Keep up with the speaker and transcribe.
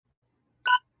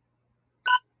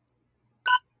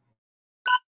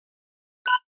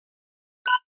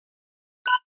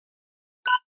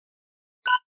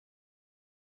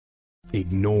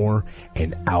ignore,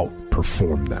 and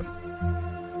outperform them.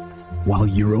 While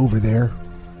you're over there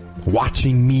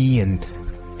watching me and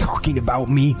talking about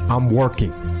me, I'm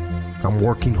working. I'm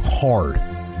working hard.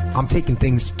 I'm taking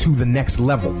things to the next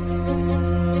level.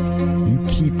 You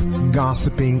keep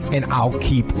gossiping and I'll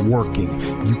keep working.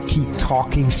 You keep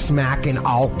talking smack and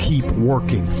I'll keep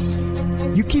working.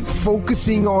 You keep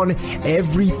focusing on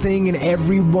everything and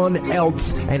everyone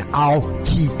else and I'll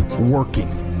keep working.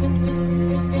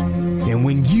 And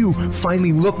when you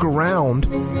finally look around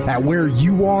at where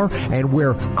you are and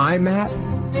where I'm at,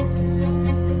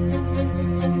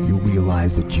 you'll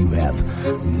realize that you have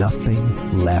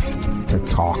nothing left to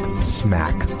talk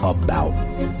smack about.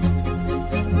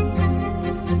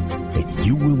 And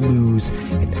you will lose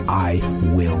and I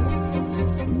will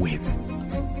win.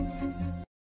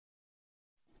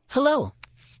 Hello.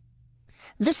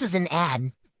 This is an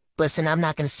ad. Listen, I'm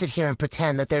not going to sit here and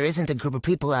pretend that there isn't a group of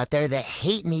people out there that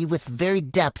hate me with very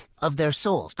depth of their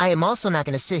souls. I am also not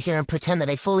going to sit here and pretend that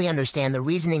I fully understand the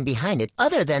reasoning behind it,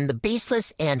 other than the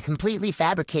baseless and completely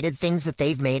fabricated things that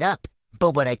they've made up.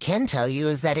 But what I can tell you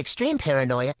is that extreme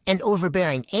paranoia and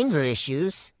overbearing anger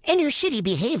issues and your shitty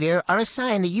behavior are a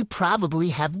sign that you probably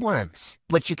have worms.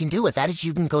 What you can do with that is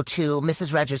you can go to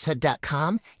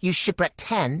mrsrogershood.com, use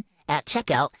shipwreck10 at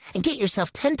checkout, and get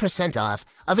yourself 10% off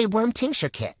of a worm tincture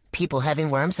kit. People having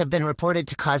worms have been reported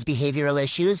to cause behavioral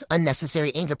issues,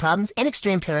 unnecessary anger problems, and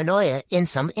extreme paranoia in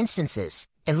some instances.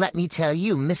 And let me tell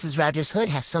you, Mrs. Rogers Hood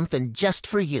has something just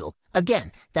for you.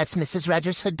 Again, that's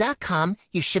mrsrogershood.com.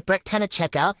 Use shipwreck10 at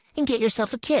checkout and get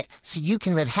yourself a kit so you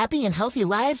can live happy and healthy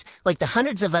lives like the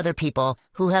hundreds of other people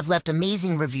who have left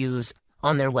amazing reviews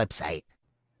on their website.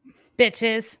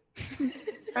 Bitches.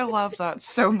 I love that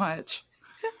so much.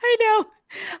 I know.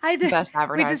 I did. Best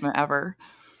advertisement ever.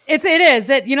 It is.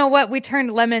 You know what? We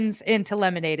turned lemons into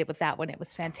lemonade with that one. It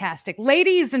was fantastic.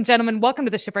 Ladies and gentlemen, welcome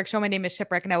to the Shipwreck Show. My name is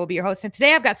Shipwreck and I will be your host. And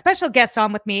today I've got special guests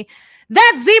on with me.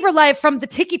 That's Zebra Life from the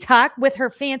Tiki Talk with her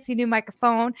fancy new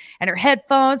microphone and her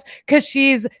headphones because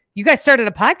you guys started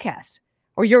a podcast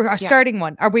or you're starting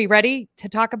one. Are we ready to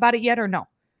talk about it yet or no?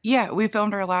 Yeah, we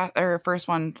filmed our first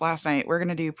one last night. We're going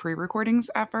to do pre-recordings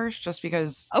at first just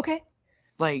because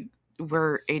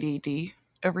we're ADD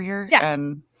over here. Yeah.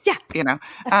 And yeah, you know,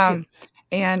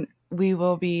 and we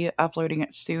will be uploading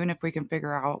it soon if we can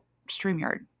figure out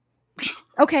StreamYard.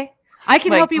 Okay. I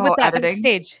can help you with that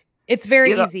backstage. It's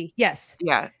very know, easy. Yes.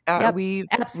 Yeah. Yep, we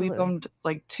filmed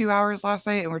like 2 hours last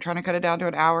night and we're trying to cut it down to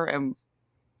an hour and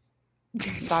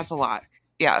that's a lot.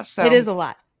 Yeah. So it is a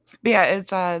lot. But yeah, it's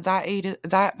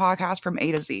that podcast from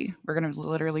A to Z. We're going to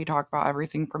literally talk about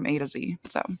everything from A to Z.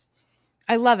 So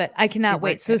I love it. I cannot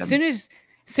wait. So as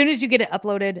soon as you get it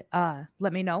uploaded,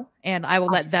 let me know and I will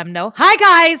let them know. Hi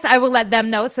guys. I will let them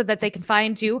know so that they can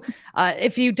find you.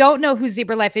 If you don't know who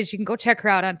Zebra Life is, you can go check her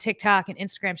out on TikTok and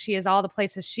Instagram. She is all the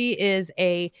places. She is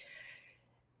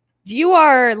you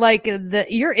are like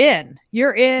you're in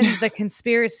the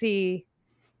conspiracy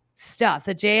stuff,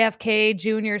 the JFK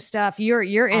Jr. stuff.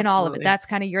 You're in all of it. That's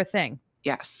kind of your thing.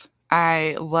 Yes.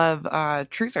 I love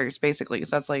truthers basically.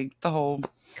 So that's like the whole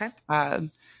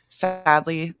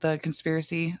sadly, the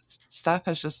conspiracy stuff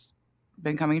has just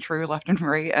been coming true left and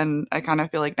right. And I kind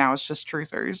of feel like now it's just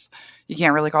truthers. You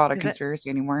can't really call it a conspiracy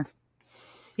anymore.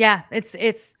 Yeah, it's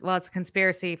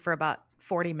conspiracy for about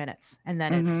 40 minutes. And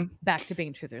then it's back to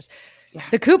being truthers. Yeah.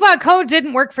 The coupon code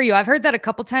didn't work for you. I've heard that a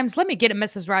couple times. Let me get it,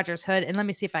 Mrs. Rogers Hood, and let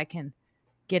me see if I can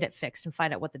get it fixed and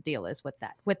find out what the deal is with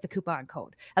that, with the coupon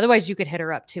code. Otherwise, you could hit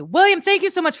her up too. William, thank you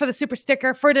so much for the super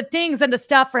sticker, for the dings and the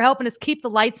stuff, for helping us keep the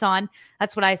lights on.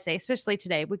 That's what I say, especially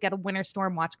today. We've got a winter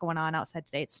storm watch going on outside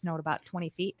today. It snowed about 20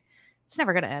 feet. It's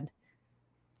never going to end.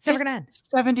 It's never going to end.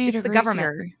 70 degrees the government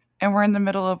here, and we're in the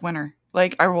middle of winter.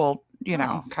 Like, I will,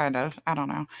 kind of. I don't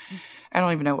know. I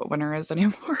don't even know what winter is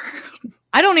anymore.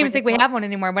 I don't even think we have one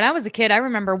anymore. When I was a kid, I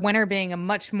remember winter being a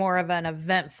much more of an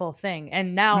eventful thing.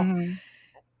 And now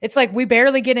it's like we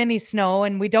barely get any snow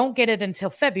and we don't get it until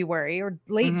February or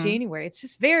late January. It's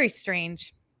just very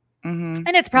strange. And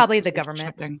it's probably the government.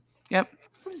 Shifting. Yep.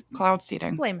 Cloud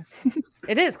seeding. Blame it.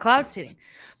 It is cloud seeding.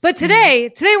 But today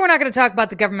we're not going to talk about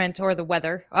the government or the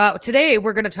weather. Today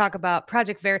we're going to talk about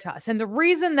Project Veritas. And the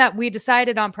reason that we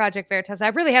decided on Project Veritas, I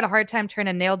really had a hard time trying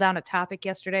to nail down a topic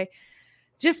yesterday,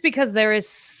 just because there is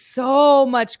so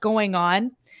much going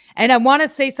on. And I want to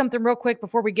say something real quick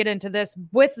before we get into this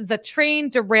with the train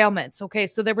derailments. Okay,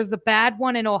 so there was the bad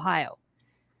one in Ohio.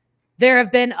 There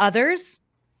have been others,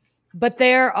 but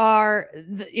there are,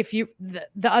 the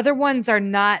other ones are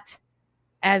not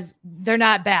as they're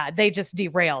not bad. They just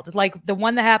derailed. Like the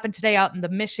one that happened today out in the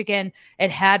Michigan, it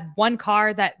had one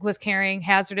car that was carrying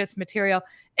hazardous material.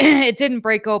 It didn't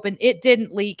break open. It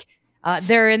didn't leak.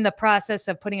 They're in the process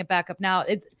of putting it back up now.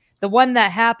 The one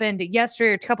that happened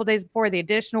yesterday or a couple days before, the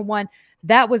additional one,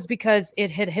 that was because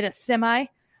it had hit a semi.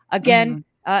 Again,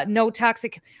 no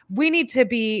toxic. We need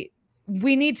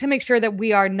to make sure that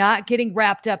we are not getting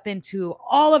wrapped up into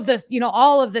all of this,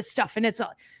 all of this stuff. And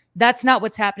that's not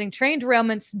what's happening. Train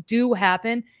derailments do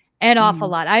happen an awful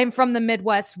lot. I am from the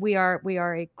Midwest. We are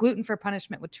a gluten for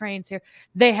punishment with trains here.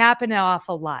 They happen an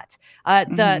awful lot.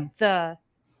 The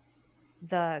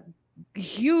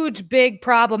huge, big,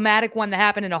 problematic one that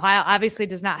happened in Ohio obviously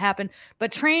does not happen,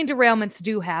 but train derailments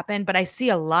do happen. But I see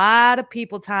a lot of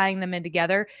people tying them in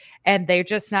together, and they're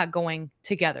just not going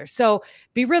together. So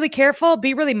be really careful,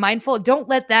 be really mindful. Don't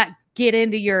let that get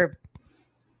into your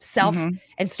self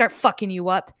and start fucking you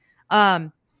up.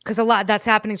 Because that's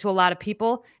happening to a lot of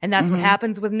people, and that's what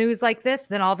happens with news like this.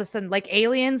 Then all of a sudden, like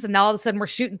aliens, and all of a sudden we're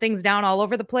shooting things down all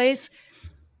over the place.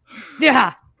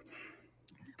 Yeah.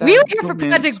 We were here for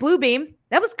Project Bluebeam.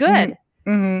 That was good.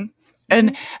 And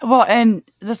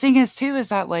the thing is too, is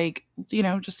that like,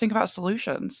 just think about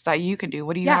solutions that you can do.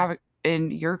 What do you have in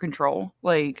your control?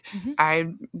 Like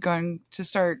I'm going to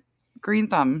start Green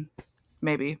Thumb,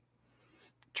 maybe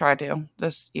try to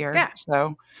this year. Yeah.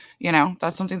 So,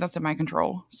 that's something that's in my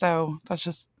control. So that's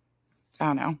just, I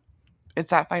don't know.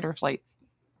 It's that fight or flight.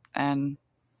 And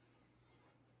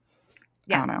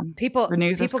I don't know. People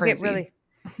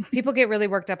get really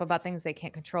worked up about things they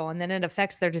can't control, and then it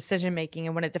affects their decision making.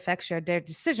 And when it affects their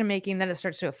decision making, then it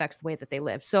starts to affect the way that they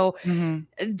live. So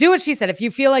do what she said. If you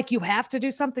feel like you have to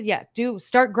do something,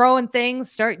 start growing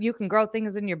things. You can grow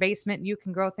things in your basement. You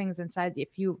can grow things inside.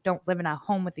 If you don't live in a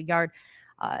home with a yard,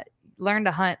 learn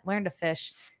to hunt, learn to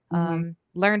fish,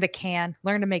 learn to can,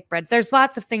 learn to make bread. There's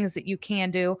lots of things that you can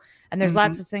do. And there's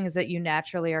lots of things that you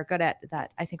naturally are good at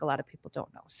that I think a lot of people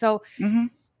don't know. So,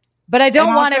 but I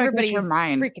don't want everybody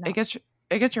freaking out.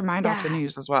 It gets your mind off the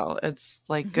news as well. It's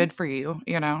like good for you,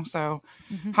 so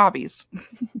hobbies.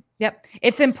 Yep.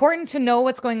 It's important to know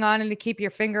what's going on and to keep your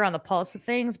finger on the pulse of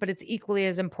things, but it's equally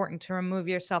as important to remove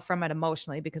yourself from it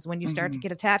emotionally, because when you start to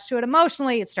get attached to it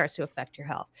emotionally, it starts to affect your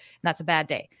health. And that's a bad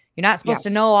day. You're not supposed to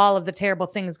know all of the terrible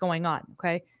things going on.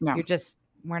 Okay. No.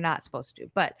 We're not supposed to.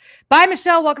 But bye,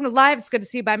 Michelle. Welcome to live. It's good to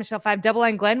see you. Bye, Michelle 5. Double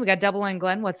Line Glenn. We got Double Line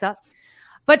Glenn. What's up?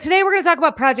 But today we're going to talk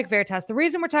about Project Veritas. The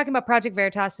reason we're talking about Project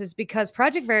Veritas is because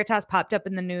Project Veritas popped up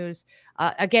in the news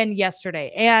again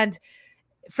yesterday. And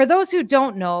for those who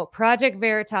don't know, Project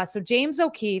Veritas, so James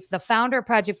O'Keefe, the founder of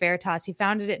Project Veritas, he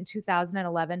founded it in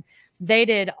 2011. They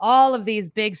did all of these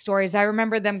big stories. I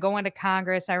remember them going to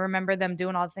Congress. I remember them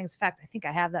doing all the things. In fact, I think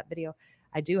I have that video.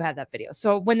 I do have that video.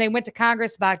 So when they went to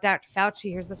Congress about Dr.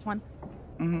 Fauci, here's this one.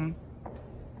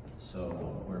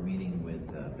 So we're meeting with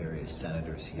various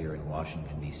senators here in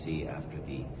Washington, D.C. after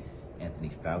the Anthony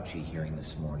Fauci hearing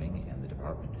this morning and the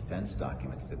Department of Defense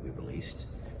documents that we released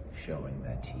showing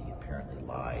that he apparently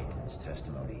lied in his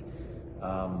testimony.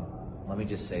 Let me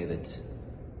just say that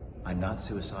I'm not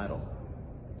suicidal.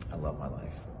 I love my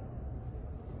life.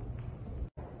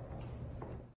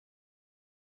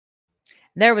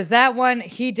 There was that one.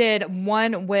 He did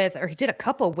a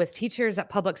couple with teachers at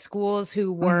public schools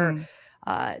who were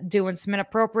doing some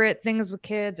inappropriate things with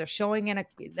kids or showing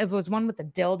it was one with the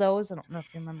dildos. I don't know if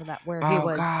you remember that, where he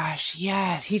was. Oh gosh,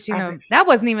 yes. Teaching them. That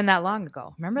wasn't even that long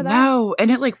ago. Remember that? No,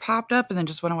 and it like popped up and then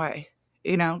just went away.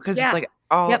 Because it's like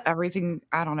everything.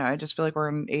 I don't know. I just feel like we're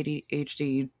in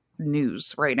ADHD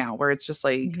news right now, where it's just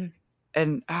like,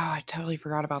 and I totally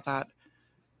forgot about that.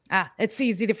 It's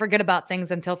easy to forget about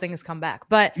things until things come back.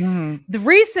 But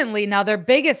recently, now their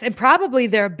biggest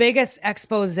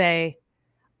expose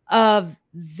of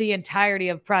the entirety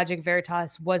of Project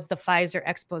Veritas was the Pfizer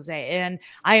expose. And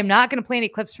I am not going to play any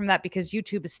clips from that because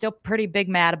YouTube is still pretty big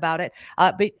mad about it.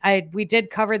 But we did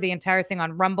cover the entire thing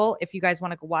on Rumble. If you guys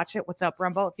want to go watch it, what's up,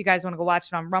 Rumble? If you guys want to go watch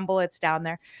it on Rumble, it's down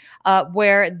there,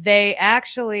 where they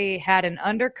actually had an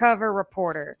undercover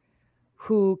reporter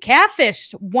who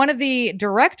catfished one of the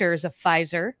directors of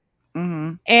Pfizer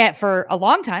and for a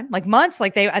long time, like months, I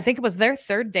think it was their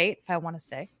third date, if I want to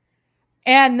say.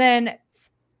 And then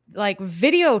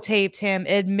videotaped him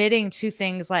admitting to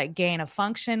things like gain of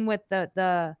function with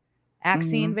the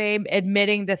vaccine babe,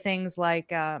 admitting to things like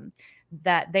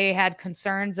that they had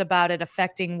concerns about it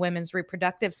affecting women's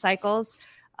reproductive cycles.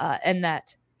 And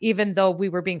that even though we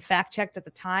were being fact checked at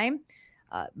the time,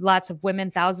 Lots of women,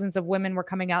 thousands of women were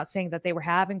coming out saying that they were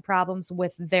having problems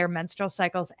with their menstrual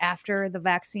cycles after the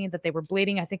vaccine, that they were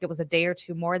bleeding. I think it was a day or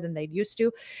two more than they'd used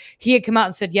to. He had come out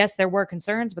and said, yes, there were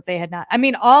concerns, but they had not. I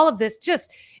mean, all of this just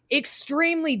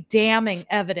extremely damning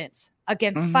evidence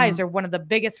against Pfizer, one of the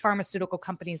biggest pharmaceutical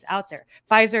companies out there.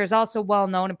 Pfizer is also well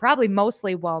known, and probably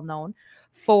mostly well known,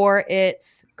 for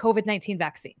its COVID-19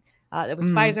 vaccine. It was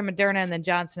Pfizer, Moderna, and then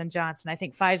Johnson & Johnson. I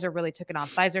think Pfizer really took it on.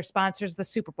 Pfizer sponsors the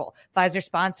Super Bowl. Pfizer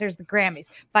sponsors the Grammys.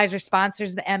 Pfizer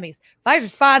sponsors the Emmys. Pfizer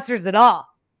sponsors it all.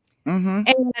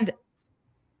 And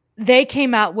they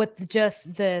came out with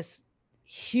just this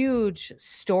huge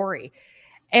story.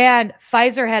 And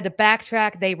Pfizer had to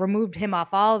backtrack. They removed him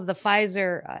off all of the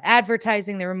Pfizer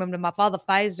advertising. They removed him off all the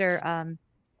Pfizer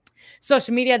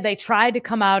social media. They tried to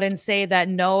come out and say that,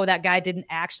 no, that guy didn't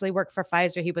actually work for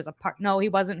Pfizer. He was a part. No, he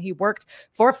wasn't. He worked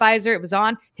for Pfizer. It was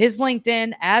on his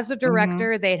LinkedIn as a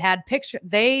director. They'd had picture.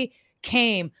 They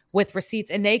came with receipts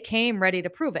and they came ready to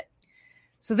prove it.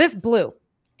 So this blew.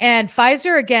 And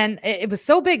Pfizer, again, it was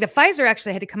so big that Pfizer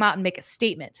actually had to come out and make a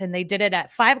statement. And they did it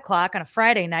at 5:00 on a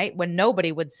Friday night when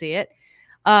nobody would see it,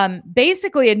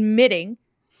 basically admitting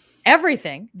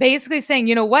everything, basically saying,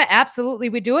 you know what, absolutely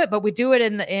we do it, but we do it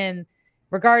in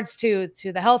regards to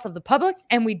the health of the public,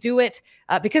 and we do it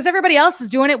because everybody else is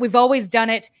doing it. We've always done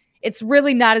it. It's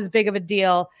really not as big of a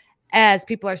deal as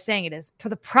people are saying it is. For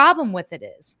the problem with it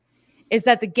is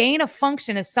that the gain of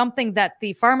function is something that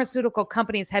the pharmaceutical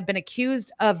companies had been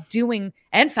accused of doing,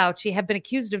 and Fauci have been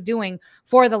accused of doing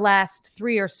for the last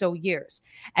 3 or so years,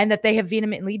 and that they have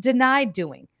vehemently denied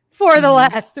doing for the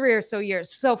last 3 or so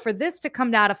years. So for this to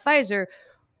come out of Pfizer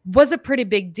was a pretty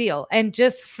big deal, and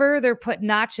just further put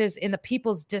notches in the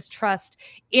people's distrust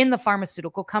in the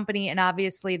pharmaceutical company and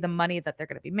obviously the money that they're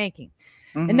going to be making.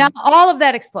 And now all of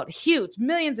that exploded, huge,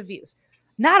 millions of views.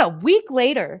 Not a week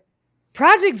later,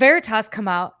 Project Veritas come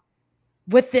out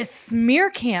with this smear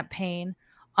campaign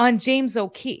on James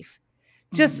O'Keefe.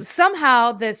 Just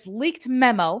somehow this leaked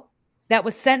memo that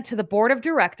was sent to the board of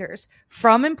directors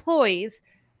from employees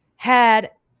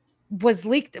was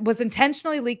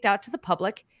intentionally leaked out to the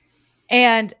public,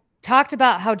 and talked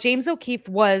about how James O'Keefe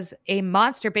was a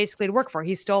monster basically to work for.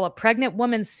 He stole a pregnant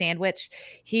woman's sandwich.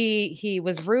 He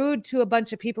was rude to a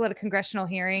bunch of people at a congressional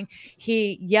hearing.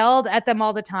 He yelled at them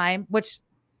all the time, which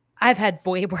I've had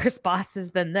way worse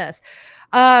bosses than this.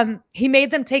 He made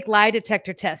them take lie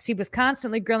detector tests. He was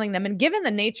constantly grilling them. And given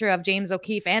the nature of James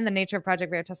O'Keefe and the nature of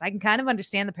Project Veritas, I can kind of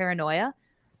understand the paranoia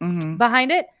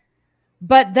behind it.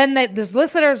 But then this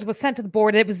list letters was sent to the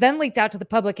board. It was then leaked out to the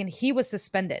public, and he was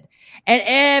suspended. And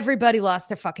everybody lost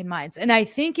their fucking minds. And I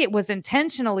think it was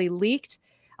intentionally leaked.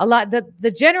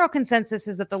 The general consensus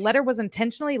is that the letter was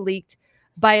intentionally leaked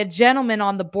by a gentleman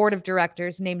on the board of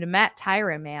directors named Matt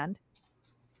Tyranand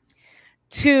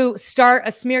to start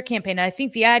a smear campaign. And I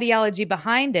think the ideology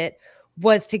behind it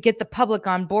was to get the public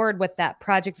on board with that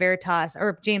Project Veritas,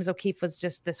 or James O'Keefe was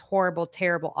just this horrible,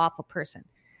 terrible, awful person.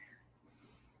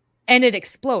 And it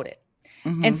exploded.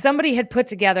 And somebody had put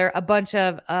together a bunch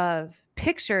of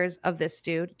pictures of this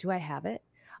dude. Do I have it?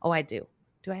 Oh, I do.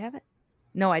 Do I have it?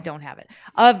 No, I don't have it.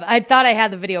 I thought I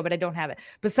had the video, but I don't have it.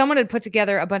 But someone had put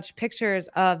together a bunch of pictures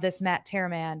of this Matt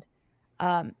Tyranand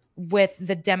with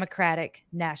the Democratic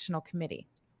National Committee.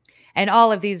 And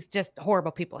all of these just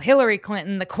horrible people. Hillary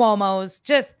Clinton, the Cuomos,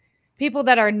 just people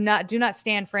that do not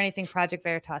stand for anything Project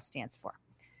Veritas stands for.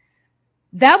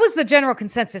 That was the general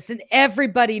consensus, and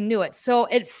everybody knew it. So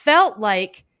it felt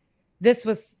like this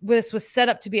was set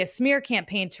up to be a smear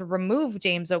campaign to remove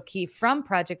James O'Keefe from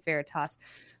Project Veritas,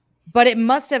 but it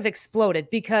must have exploded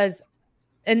because,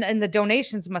 and the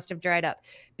donations must have dried up,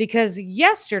 because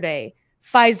yesterday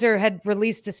Pfizer had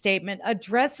released a statement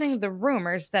addressing the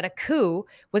rumors that a coup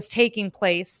was taking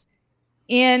place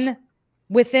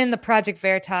within the Project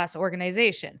Veritas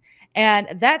organization. And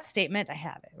that statement, I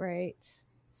have it right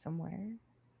somewhere.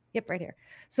 Yep, right here.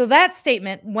 So that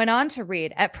statement went on to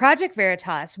read, at Project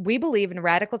Veritas, we believe in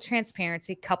radical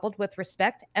transparency coupled with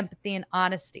respect, empathy, and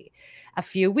honesty. A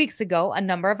few weeks ago, a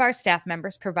number of our staff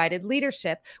members provided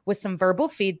leadership with some verbal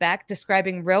feedback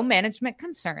describing real management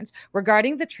concerns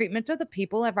regarding the treatment of the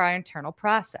people of our internal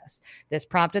process. This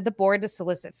prompted the board to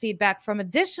solicit feedback from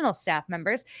additional staff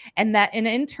members, and that an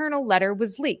internal letter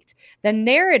was leaked. The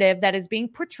narrative that is being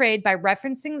portrayed by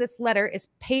referencing this letter is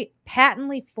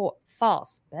patently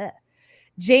false. Blech.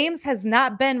 James has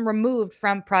not been removed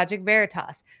from Project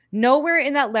Veritas. Nowhere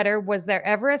in that letter was there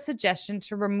ever a suggestion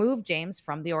to remove James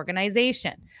from the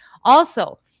organization.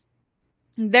 Also,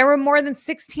 There were more than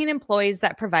 16 employees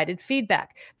that provided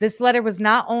feedback. This letter was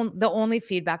not the only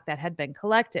feedback that had been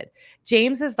collected.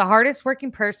 James is the hardest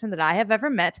working person that I have ever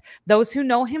met. Those who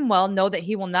know him well know that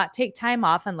he will not take time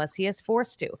off unless he is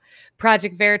forced to.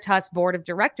 Project Veritas Board of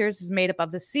Directors is made up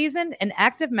of the seasoned and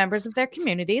active members of their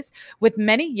communities with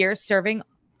many years serving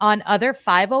on other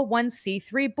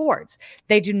 501c3 boards.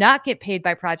 They do not get paid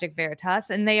by Project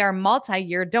Veritas, and they are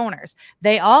multi-year donors.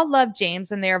 They all love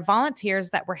James, and they are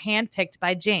volunteers that were handpicked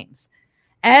by James.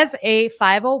 As a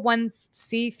 501c3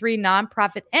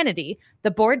 nonprofit entity,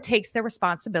 the board takes their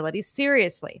responsibilities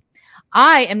seriously.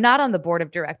 I am not on the board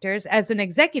of directors. As an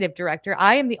executive director,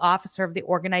 I am the officer of the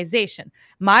organization.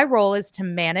 My role is to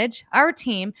manage our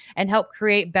team and help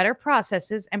create better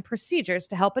processes and procedures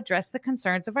to help address the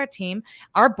concerns of our team,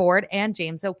 our board, and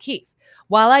James O'Keefe.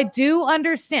 While I do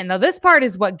understand, now this part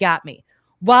is what got me.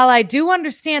 While I do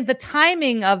understand the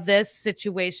timing of this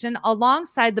situation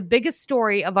alongside the biggest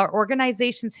story of our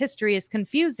organization's history is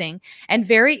confusing and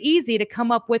very easy to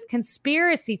come up with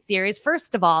conspiracy theories.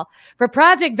 First of all, for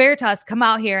Project Veritas come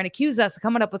out here and accuse us of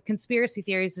coming up with conspiracy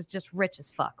theories is just rich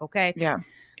as fuck, okay? Yeah.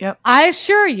 Yep. I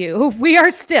assure you, we are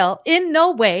still in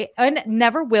no way and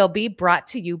never will be brought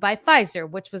to you by Pfizer,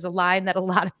 which was a line that a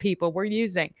lot of people were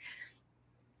using.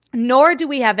 Nor do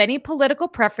we have any political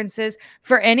preferences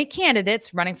for any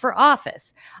candidates running for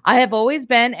office. I have always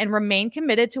been and remain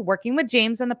committed to working with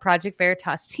James and the Project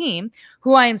Veritas team,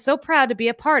 who I am so proud to be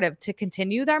a part of, to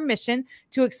continue our mission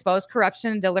to expose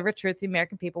corruption and deliver truth to the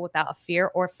American people without a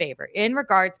fear or favor. In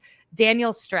regards,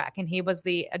 Daniel Strack, and he was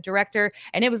the director,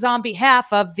 and it was on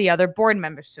behalf of the other board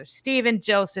members, so Stephen,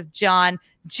 Joseph, John,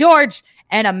 George,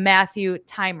 and a Matthew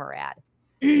Timerad.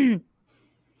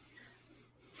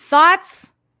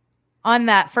 Thoughts on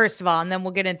that, first of all, and then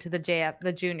we'll get into the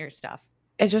junior stuff.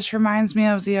 It just reminds me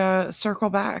of the circle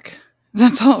back.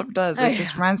 That's all it does. It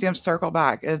just reminds me of circle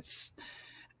back. It's,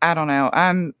 I don't know.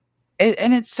 And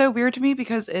it's so weird to me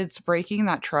because it's breaking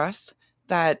that trust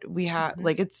that we have.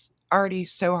 Like, it's already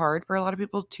so hard for a lot of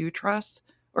people to trust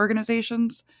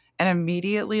organizations. And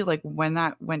immediately, like, when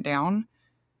that went down,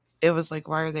 it was like,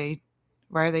 why are they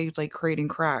like creating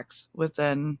cracks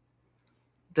within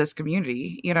this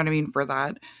community? You know what I mean? For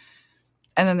that.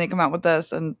 And then they come out with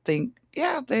this and think,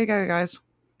 yeah, there you go, guys.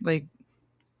 Like,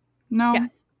 no,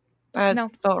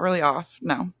 that felt really off.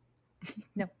 No.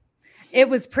 It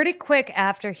was pretty quick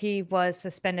after he was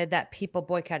suspended that people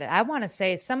boycotted. I want to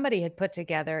say somebody had put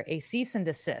together a cease and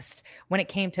desist when it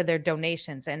came to their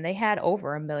donations, and they had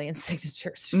over 1 million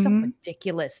signatures for some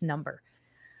ridiculous number.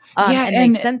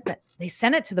 And they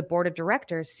sent it to the board of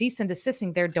directors, cease and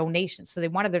desisting their donations. So they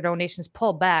wanted their donations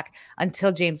pulled back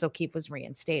until James O'Keefe was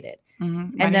reinstated.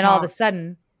 And then all of a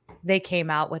sudden, they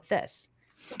came out with this.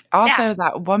 Also,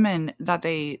 that woman that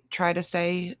they tried to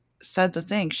said the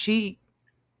thing, she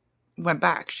went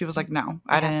back. She was like, no,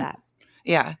 I didn't. That.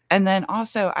 Yeah. And then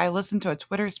also, I listened to a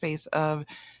Twitter space of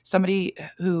somebody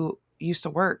who used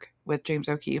to work with James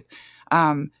O'Keefe.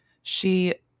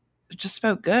 She just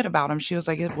spoke good about him. She was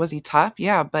like, was he tough?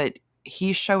 Yeah, but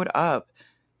he showed up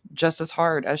just as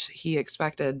hard as he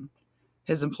expected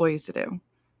his employees to do.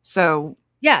 So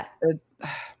yeah,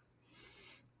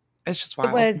 it's just wild.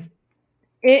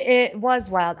 It was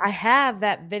wild. I have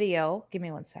that video. Give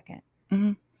me 1 second.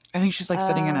 I think she's like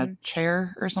sitting in a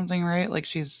chair or something, right? Like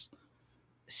she's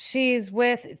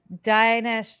with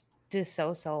Dinesh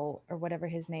D'Souza or whatever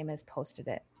his name is. Posted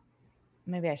it.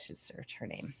 Maybe I should search her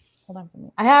name. Hold on for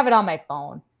me. I have it on my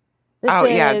phone.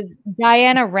 This is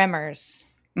Diana Remmers.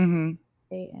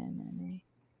 A-N-N-A.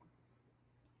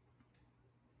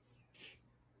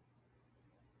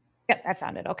 Yep, I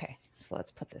found it. Okay, so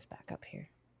let's put this back up here.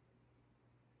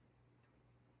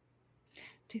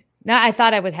 Now, I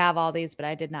thought I would have all these, but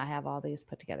I did not have all these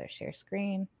put together. Share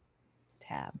screen,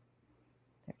 tab.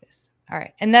 There it is. All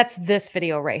right, and that's this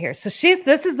video right here. So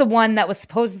this is the one that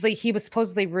he was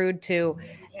supposedly rude to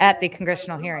at the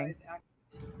congressional hearing.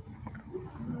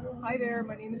 Hi there,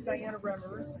 my name is Diana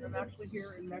Remmers, and I'm actually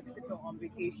here in Mexico on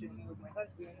vacation with my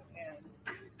husband, and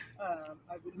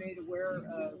I've been made aware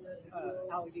of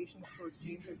allegations towards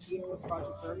James O'Keefe with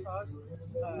Project Veritas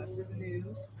through the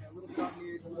news, a little bit on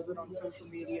news, a little bit on social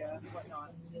media, and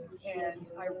whatnot. And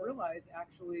I realized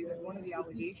actually that one of the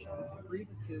allegations and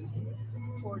grievances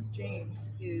towards James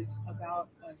is about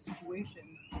a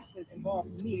situation that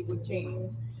involved me with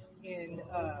James in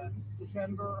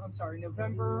November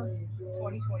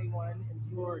 2021 in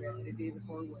Florida at a David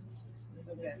Horowitz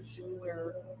event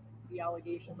where the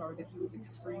allegations are that he was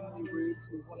extremely rude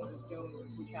to one of his donors,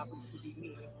 which happens to be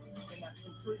me, and that's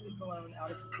completely blown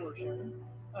out of proportion.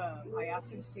 I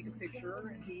asked him to take a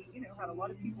picture, and he, had a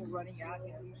lot of people running at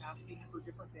him asking for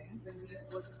different things, and he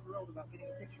wasn't thrilled about getting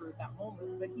a picture at that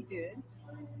moment, but he did.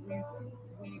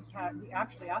 We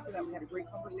actually after that we had a great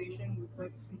conversation.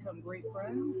 We've become great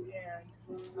friends,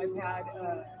 and I've had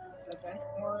events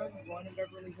for him, one in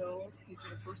Beverly Hills. He's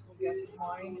been a personal guest of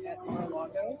mine at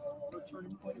Mar-a-Lago for a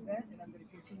Turning Point event, and I'm going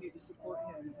to continue to support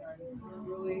him. And I'm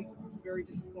really very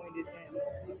disappointed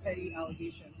in the petty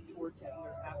allegations towards him.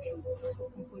 They're actually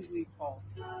completely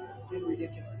false and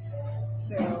ridiculous.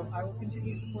 So I will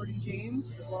continue supporting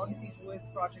James as long as he's with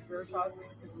Project Veritas,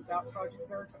 because without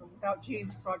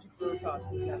James, Project Veritas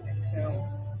is nothing. So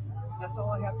that's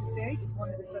all I have to say. Just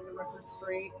wanted to set the record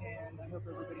straight, and I hope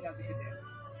everybody has a good day.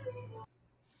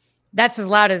 That's as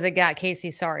loud as it got,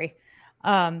 Casey. Sorry.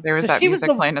 There was that music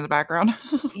playing in the background.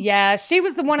 Yeah, she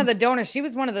was one of the donors. She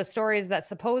was one of the stories that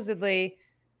supposedly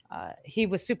he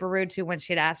was super rude to when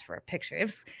she'd asked for a picture.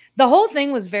 The whole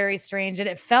thing was very strange, and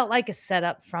it felt like a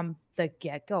setup from the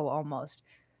get-go almost.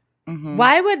 Mm-hmm.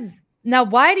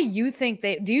 Why do you think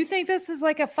do you think this is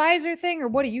like a Pfizer thing, or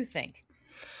what do you think?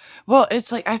 Well,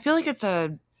 it's like, I feel like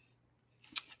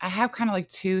I have kind of like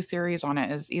two theories on it.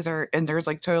 Is either, and there's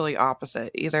like totally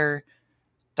opposite. Either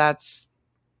that's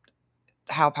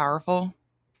how powerful,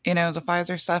 the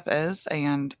Pfizer stuff is,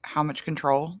 and how much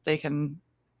control they can,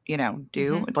 do,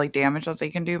 mm-hmm. like damage that they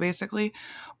can do basically.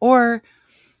 Or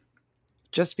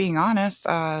just being honest,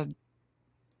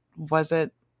 was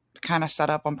it kind of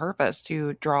set up on purpose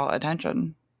to draw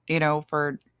attention,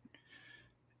 for,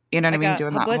 what I mean?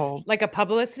 Doing that whole, like a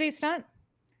publicity stunt?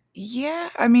 Yeah.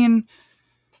 I mean,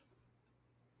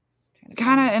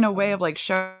 kind of in a way of like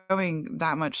showing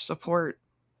that much support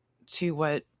to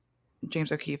what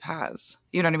James O'Keefe has,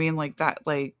 you know what I mean? Like that,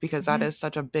 like, because mm-hmm. that is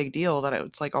such a big deal that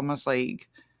it's like almost like,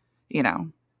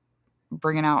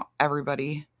 bringing out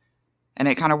everybody, and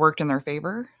it kind of worked in their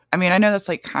favor. I mean, I know that's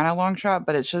like kind of long shot,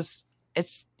 but it's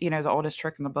the oldest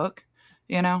trick in the book,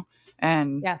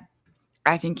 and yeah,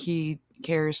 I think he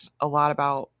cares a lot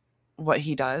about what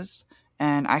he does,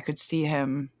 and I could see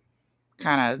him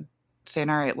kind of saying,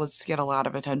 all right, let's get a lot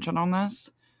of attention on this,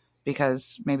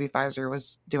 because maybe Pfizer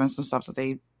was doing some stuff that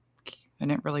they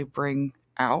didn't really bring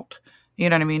out, you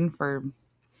know what I mean?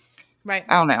 Right.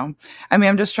 I don't know. I mean,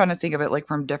 I'm just trying to think of it like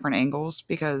from different angles,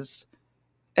 because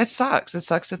it sucks. It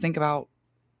sucks to think about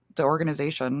the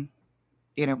organization,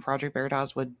 Project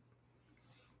Veritas would,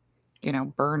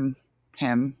 burn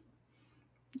him.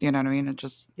 You know what I mean? It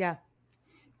just. Yeah.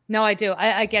 No, I do.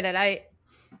 I get it.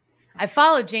 I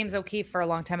followed James O'Keefe for a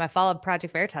long time. I followed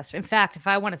Project Veritas. In fact, if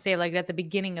I want to say, like, at the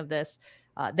beginning of this,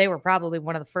 they were probably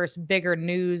one of the first bigger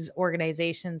news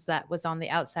organizations that was on the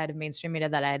outside of mainstream media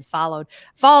that I had followed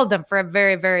them for a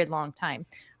very, very long time.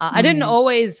 I didn't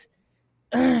always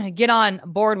get on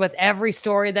board with every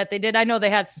story that they did. I know they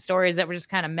had some stories that were just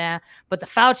kind of meh, but the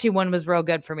Fauci one was real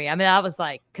good for me. I mean, I was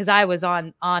like, because I was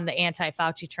on the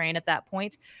anti-Fauci train at that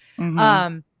point.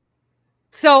 Mm-hmm.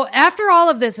 So after all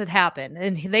of this had happened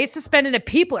and they suspended it,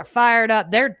 people are fired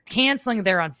up. They're canceling,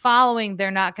 they're unfollowing.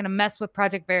 They're not going to mess with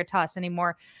Project Veritas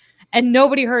anymore. And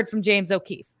nobody heard from James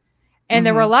O'Keefe. And mm-hmm.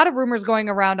 there were a lot of rumors going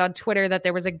around on Twitter that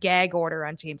there was a gag order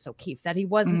on James O'Keefe, that he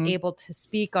wasn't mm-hmm. able to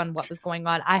speak on what was going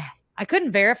on. I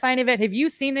couldn't verify any of it. Have you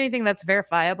seen anything that's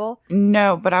verifiable?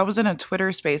 No, but I was in a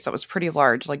Twitter space that was pretty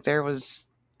large. Like there was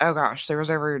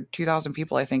over 2,000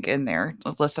 people, I think, in there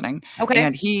listening. Okay.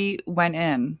 And he went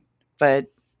in, but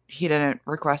he didn't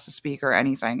request to speak or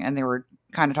anything. And they were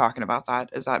kind of talking about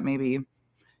that. Is that maybe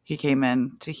he came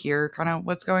in to hear kind of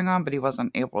what's going on, but he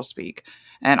wasn't able to speak.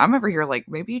 And I'm over here like,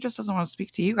 maybe he just doesn't want to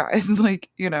speak to you guys. Like,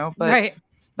 but right.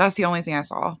 That's the only thing I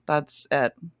saw. That's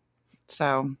it.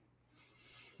 So.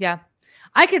 Yeah.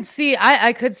 I could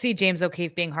see James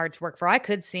O'Keefe being hard to work for. I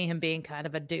could see him being kind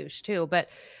of a douche too, but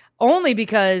only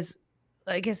because,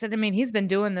 like I said, I mean, he's been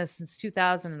doing this since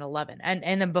 2011.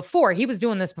 And then before, he was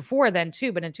doing this before then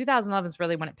too, but in 2011 is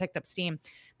really when it picked up steam.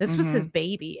 This mm-hmm. was his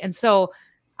baby. And so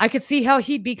I could see how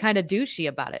he'd be kind of douchey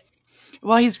about it.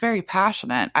 Well, he's very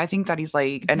passionate. I think that he's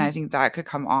like, mm-hmm. and I think that could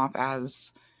come off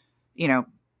as, I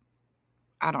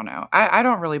don't know. I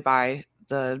don't really buy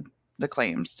the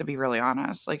claims, to be really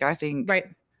honest. Like, I think, right.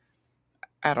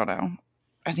 I don't know.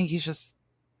 I think he's just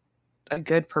a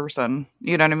good person.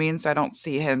 You know what I mean? So I don't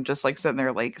see him just like sitting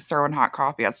there, like throwing hot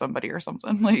coffee at somebody or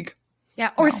something. Like,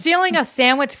 yeah. Or stealing a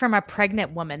sandwich from a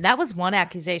pregnant woman. That was one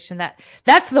accusation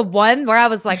that's the one where I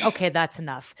was like, okay, that's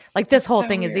enough. Like this whole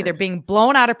thing is either being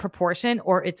blown out of proportion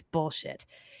or it's bullshit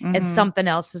mm-hmm. and something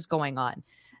else is going on.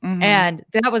 Mm-hmm. And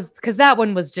that was because that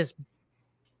one was just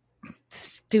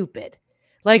stupid.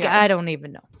 Like, I don't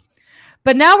even know.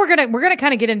 But now we're gonna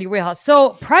kind of get into your wheelhouse.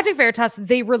 So Project Veritas,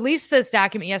 they released this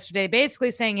document yesterday,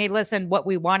 basically saying, "Hey, listen, what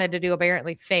we wanted to do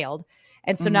apparently failed,"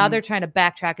 and so now they're trying to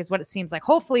backtrack. Is what it seems like.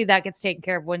 Hopefully, that gets taken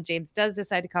care of when James does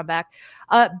decide to come back.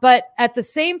 But at the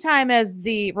same time as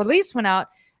the release went out,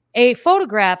 a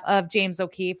photograph of James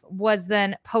O'Keefe was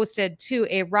then posted to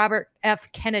a Robert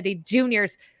F. Kennedy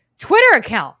Jr.'s Twitter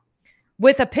account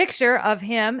with a picture of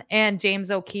him and James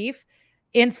O'Keefe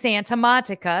in Santa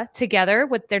Monica together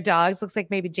with their dogs. Looks like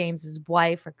maybe James's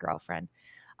wife or girlfriend,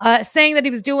 saying that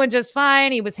he was doing just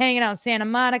fine. He was hanging out in Santa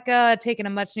Monica, taking a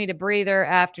much needed breather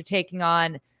after taking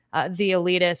on the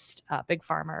elitist Big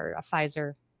Pharma,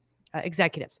 Pfizer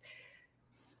executives.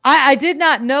 I did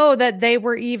not know that they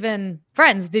were even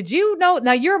friends. Did you know?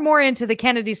 Now you're more into the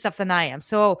Kennedy stuff than I am.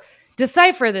 So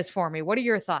decipher this for me. What are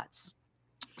your thoughts?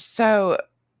 So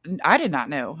I did not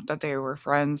know that they were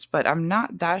friends, but I'm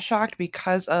not that shocked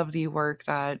because of the work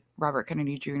that Robert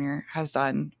Kennedy Jr. has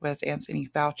done with Anthony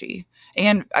Fauci.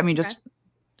 And I mean, just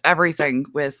everything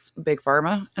with Big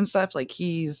Pharma and stuff. Like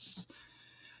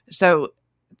so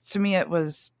to me, it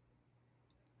was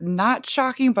not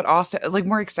shocking, but also like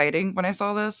more exciting when I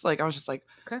saw this. Like I was just like,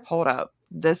 hold up.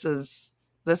 This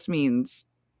means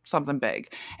something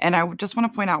big. And I just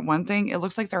want to point out one thing. It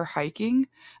looks like they're hiking.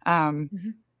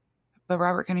 But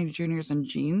Robert Kennedy Jr. is in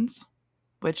jeans,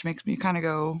 which makes me kind of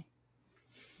go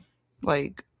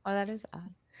like, oh, that is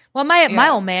odd. Well, my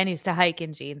old man used to hike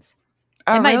in jeans.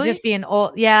 Oh, it might really? just be an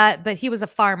old, but he was a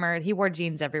farmer. He wore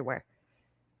jeans everywhere.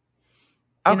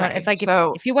 You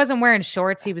know, if he wasn't wearing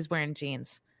shorts, he was wearing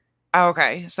jeans.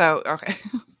 Okay. So,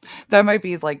 that might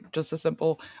be like just a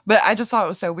simple, but I just thought it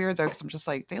was so weird though. Cause I'm just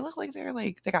like, they look like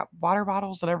they got water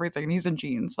bottles and everything. And he's in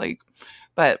jeans. Like,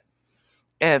 but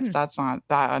if that's not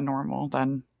that normal,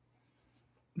 then.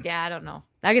 Yeah, I don't know.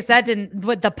 I guess that didn't,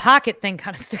 but the pocket thing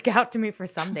kind of stuck out to me for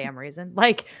some damn reason.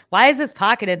 Like, why is this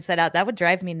pocket inside out? That would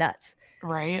drive me nuts.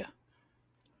 Right.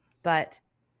 But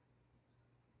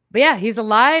yeah, he's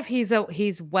alive.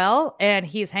 He's well, and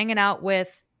he's hanging out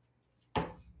with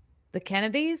the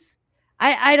Kennedys.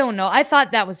 I don't know. I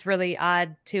thought that was really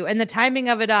odd too. And the timing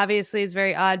of it obviously is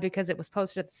very odd because it was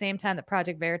posted at the same time that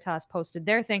Project Veritas posted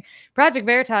their thing. Project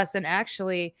Veritas, and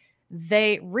actually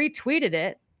they retweeted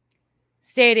it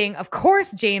stating, of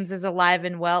course, James is alive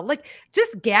and well. Like,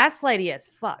 just gaslighty as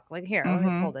fuck. Like, here, let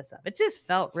me pull this up. It just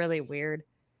felt really weird.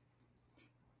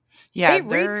 Yeah. They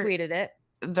retweeted it.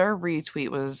 Their retweet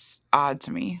was odd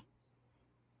to me.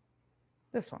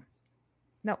 This one.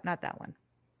 Nope, not that one.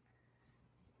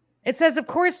 It says, of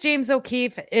course, James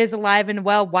O'Keefe is alive and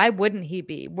well. Why wouldn't he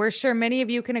be? We're sure many of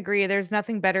you can agree there's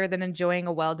nothing better than enjoying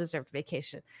a well-deserved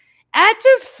vacation. That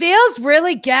just feels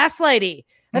really gaslighty.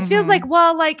 It feels like,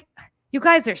 well, like, you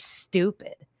guys are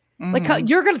stupid. Like,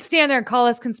 you're going to stand there and call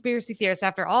us conspiracy theorists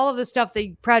after all of the stuff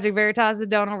that Project Veritas has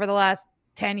done over the last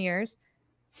 10 years.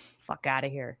 Fuck out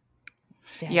of here.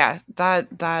 Damn. Yeah,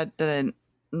 that didn't,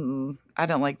 I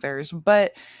don't like theirs.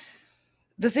 But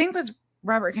the thing with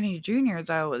Robert Kennedy Jr.,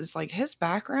 though, is like his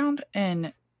background,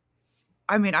 and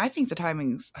I mean, I think the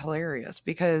timing's hilarious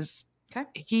because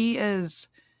he's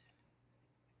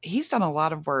done a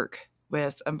lot of work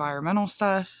with environmental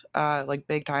stuff, like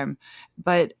big time.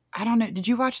 But I don't know, did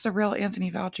you watch The Real Anthony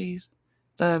Fauci,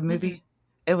 the movie?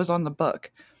 It was on the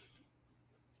book.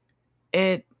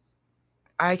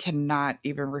 I cannot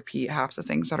even repeat half the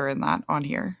things that are in that on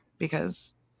here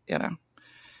because, you know.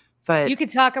 But you can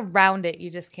talk around it.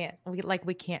 You just can't.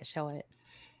 We can't show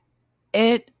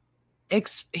it.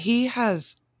 He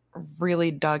has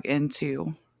really dug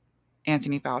into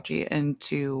Anthony Fauci,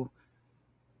 into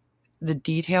the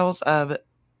details of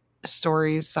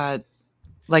stories that,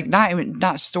 like,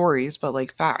 not stories, but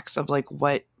like facts of like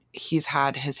what he's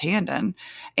had his hand in.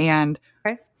 And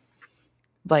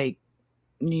like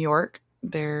New York,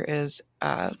 there is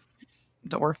the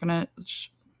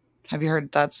orphanage. Have you heard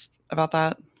about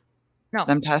that? No.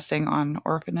 Them testing on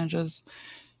orphanages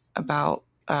about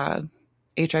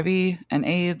HIV and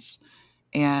AIDS,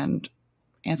 and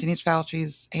Anthony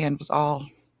Fauci's hand was all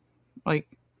like,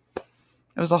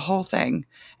 it was a whole thing.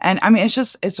 And I mean,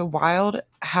 it's wild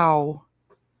how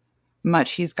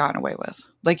much he's gotten away with.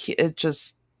 Like,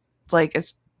 it's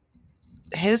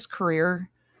his career.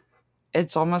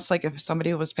 It's almost like if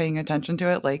somebody was paying attention to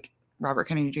it, like Robert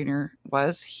Kennedy Jr.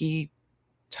 was, he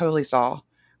totally saw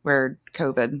where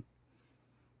COVID,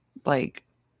 like,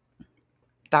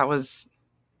 that was,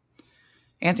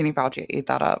 Anthony Fauci ate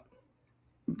that up,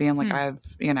 being like,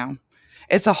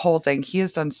 it's a whole thing. He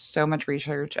has done so much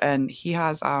research, and he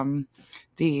has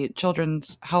the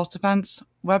Children's Health Defense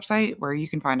website where you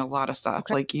can find a lot of stuff.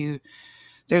 Like,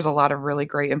 there's a lot of really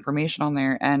great information on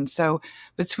there. And so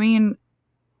between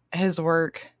his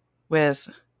work with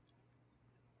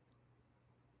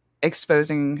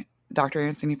exposing Dr.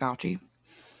 Anthony Fauci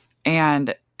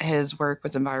and his work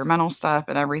with environmental stuff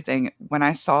and everything, when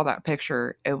I saw that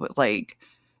picture, it was like,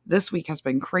 this week has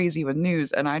been crazy with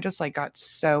news, and I just like got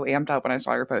so amped up when I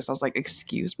saw your post. I was like,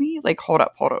 excuse me? Like, hold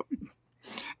up.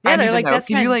 Yeah, they're like, this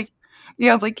can you like,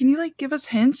 yeah, like, can you like give us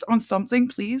hints on something,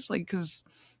 please? Like, because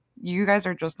you guys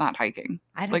are just not hiking.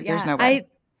 Like, there's no way.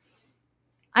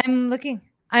 I'm looking.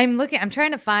 I'm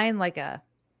trying to find like a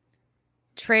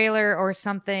trailer or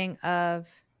something of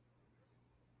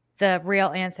the real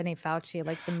Anthony Fauci,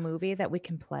 like the movie that we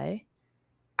can play.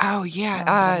 Oh yeah.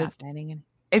 I'm not finding it.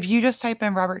 If you just type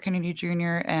in Robert Kennedy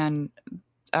Jr. and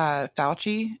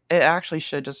Fauci, it actually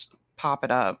should just pop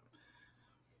it up.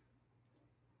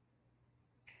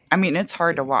 I mean, it's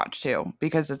hard to watch too,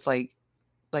 because it's like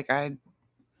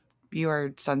you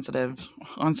are sensitive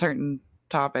on certain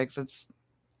topics. It's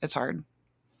hard.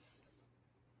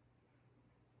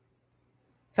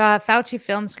 Fauci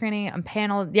film screening on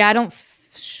panel. Yeah, I don't.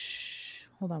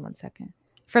 Hold on one second.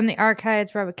 From the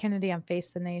archives, Robert Kennedy on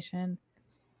Face the Nation.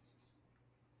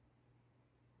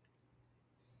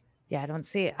 Yeah, I don't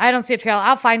see it. I don't see a trail.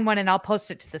 I'll find one and I'll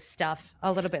post it to the stuff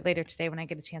a little bit later today when I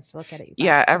get a chance to look at it.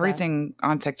 Yeah, everything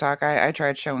on TikTok. I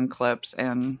tried showing clips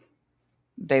and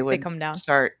they come down.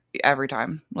 Start every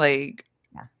time. Like,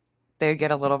 yeah, they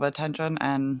get a little bit of attention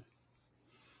and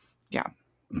yeah.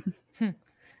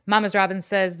 Mama's Robin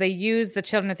says they use the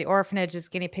children at the orphanage as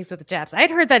guinea pigs with the jabs. I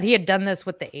had heard that he had done this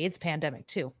with the AIDS pandemic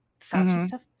too. Fauci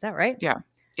stuff. Is that right? Yeah.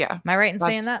 Yeah. Am I right in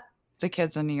saying that? The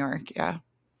kids in New York. Yeah.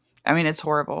 I mean, it's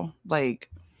horrible. Like,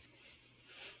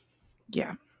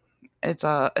 yeah, it's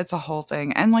a whole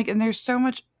thing. And like, and there's so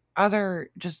much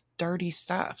other just dirty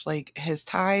stuff, like his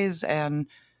ties and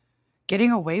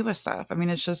getting away with stuff. I mean,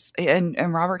 it's just,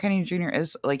 and Robert Kennedy Jr.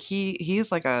 is like,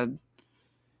 he's like a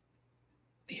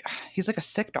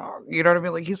sick dog. You know what I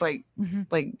mean? Like, he's like,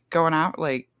 like going out,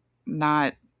 like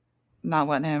not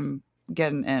letting him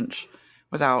get an inch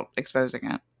without exposing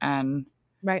it. And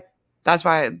right. That's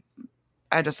why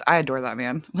I adore that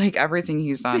man. Like, everything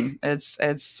he's done,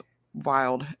 it's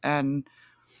wild. And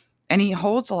he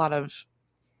holds a lot of,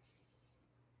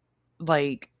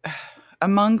 like,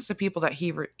 amongst the people that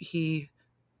he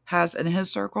has in his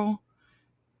circle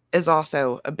is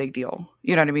also a big deal.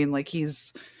 You know what I mean? Like,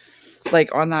 he's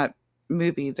like on that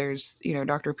movie, there's, you know,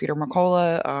 Dr. Peter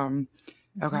McCullough.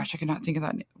 Oh gosh, I cannot think of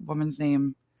that woman's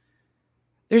name.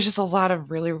 There's just a lot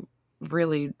of really,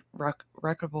 really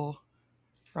recommendable.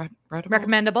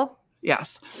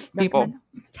 Yes. People.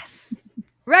 Yes.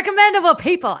 Recommendable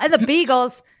people. And the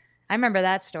Beagles. I remember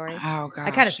that story. Oh, gosh.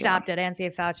 I kind of stopped at Anthony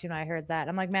Fauci when I heard that.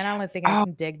 I'm like, man, I don't think I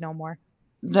can dig no more.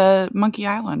 The Monkey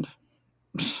Island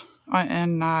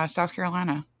in South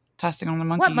Carolina. Testing on the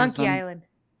monkeys. What Monkey Island?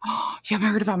 You haven't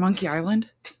heard about Monkey Island?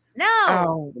 No.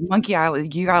 Oh, Monkey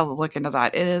Island. You got to look into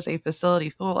that. It is a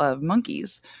facility full of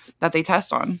monkeys that they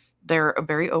test on. They're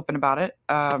very open about it.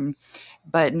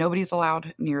 But nobody's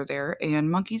allowed near there, and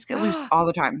monkeys get loose all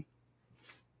the time.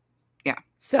 Yeah.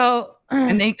 So,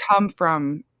 and they come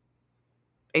from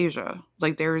Asia.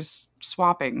 Like, there's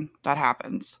swapping that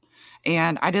happens.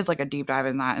 And I did like a deep dive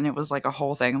in that, and it was like a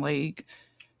whole thing, like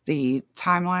the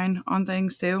timeline on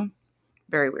things too.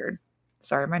 Very weird.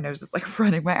 Sorry, my nose is like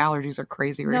running. My allergies are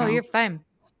crazy right now. No, you're fine.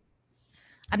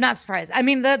 I'm not surprised. I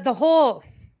mean, the whole...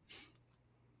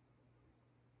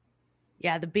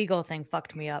 Yeah, the Beagle thing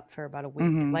fucked me up for about a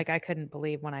week. Like, I couldn't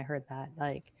believe when I heard that.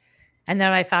 Like, and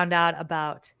then I found out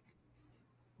about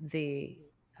the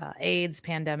AIDS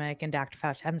pandemic and Dr.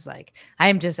 Fauci. I was like,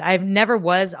 I never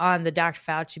was on the Dr.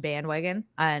 Fauci bandwagon,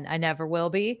 and I never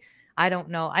will be. I don't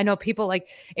know. I know people, like,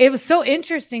 it was so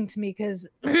interesting to me because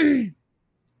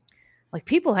like,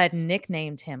 people had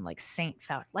nicknamed him like Saint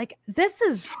Fauci. Like, this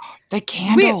is the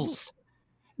candles.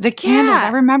 The candles. Yeah.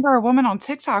 I remember a woman on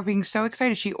TikTok being so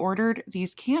excited. She ordered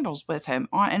these candles with him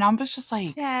on, and I was just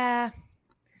like, yeah.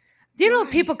 Do you know,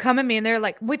 people come at me and they're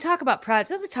like, we talk about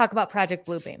Project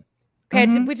Bluebeam.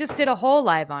 Okay. We just did a whole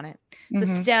live on it. The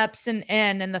steps and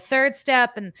the third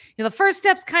step. And, you know, the first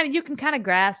step's you can kind of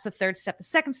grasp the third step. The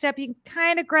second step, you can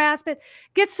kind of grasp it.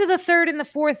 Gets to the third and the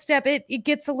fourth step. It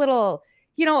gets a little,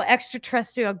 you know,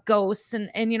 extraterrestrial ghosts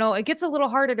and, you know, it gets a little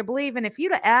harder to believe. And if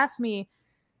you'd have asked me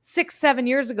 6-7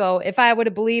 years ago, if I would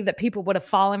have believed that people would have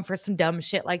fallen for some dumb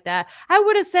shit like that, I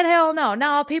would have said, hell no.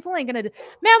 No, people ain't gonna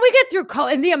man, we get through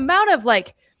COVID, and the amount of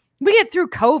we get through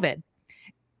COVID.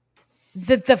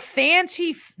 The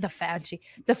Fauci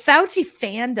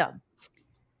fandom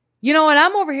You know, and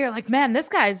I'm over here like, man, this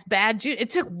guy's bad. It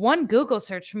took one Google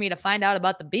search for me to find out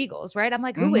about the Beagles, right? I'm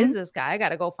like, who is this guy? I got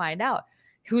to go find out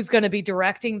who's going to be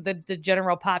directing the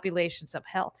general populations of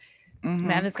health.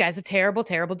 Man, this guy's a terrible,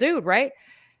 terrible dude, right?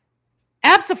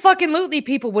 Abso-fucking-lutely,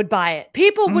 people would buy it.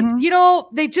 People would, you know,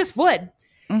 they just would.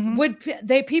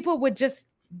 People would just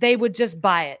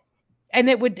buy it. And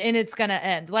it's going to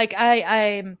end. Like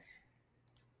I'm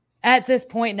at this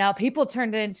point now, people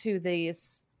turned into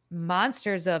these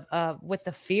monsters of with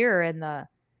the fear and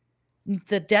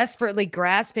the desperately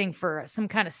grasping for some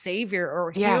kind of savior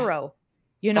or hero,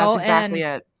 you know. That's exactly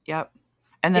it. Yep.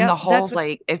 And then the whole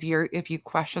like if you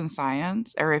question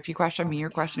science, or if you question me, you're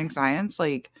questioning science,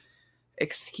 like,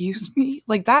 excuse me,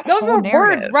 like that. Those were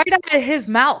words right out of his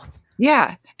mouth.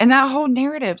 Yeah. And that whole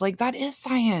narrative, like, that is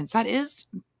science, that is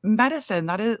medicine,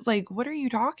 that is like, what are you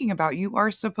talking about? You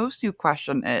are supposed to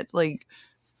question it. Like,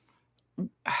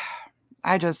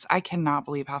 I cannot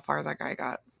believe how far that guy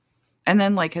got. And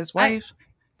then like his wife,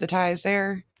 the ties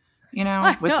there, you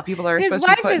know, with the people that are supposed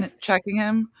to be checking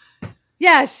him.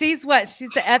 Yeah, she's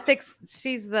the ethics.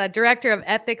 She's the director of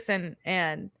ethics and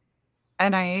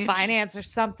NIH finance or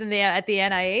something at the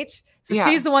NIH. So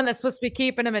she's the one that's supposed to be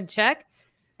keeping him in check.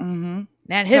 Man,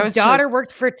 his daughter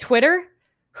worked for Twitter,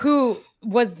 who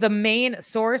was the main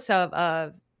source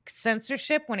of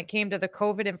censorship when it came to the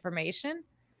COVID information.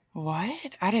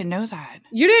 What? I didn't know that.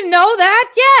 You didn't know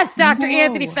that? Yes, Dr.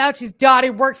 Anthony Fauci's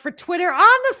daughter worked for Twitter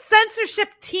on the censorship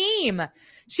team.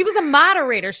 She was a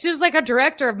moderator. She was like a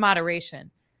director of moderation.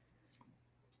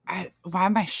 Why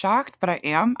am I shocked? But I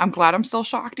am. I'm glad I'm still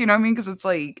shocked. You know what I mean? Because it's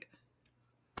like,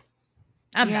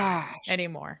 I'm not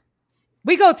anymore.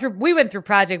 We went through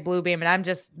Project Bluebeam, and I'm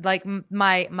just like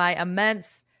my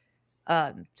immense,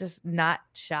 just not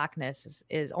shockness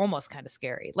is almost kind of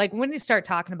scary. Like when you start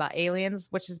talking about aliens,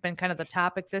 which has been kind of the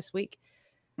topic this week,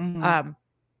 I'm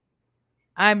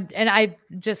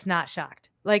just not shocked.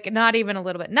 Like not even a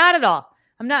little bit, not at all.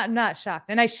 I'm not shocked,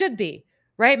 and I should be.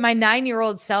 Right, my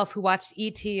 9-year-old self who watched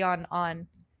E.T. on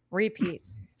repeat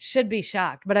should be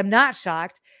shocked, but I'm not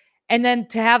shocked. And then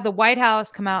to have the White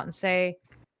House come out and say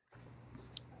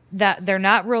that they're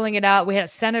not ruling it out. We had a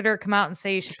senator come out and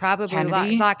say you should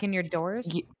probably lock in your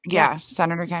doors. Yeah,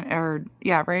 Senator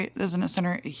right? Isn't it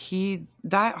Senator?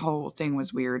 That whole thing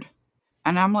was weird.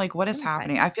 And I'm like, what is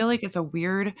happening? I feel like there's a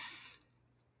weird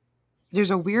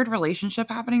relationship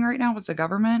happening right now with the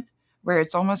government where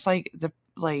it's almost like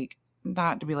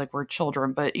not to be like we're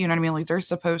children, but you know what I mean? Like they're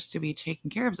supposed to be taking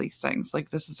care of these things. Like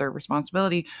this is their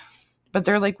responsibility. But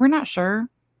they're like, we're not sure.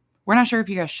 We're not sure if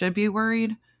you guys should be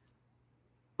worried.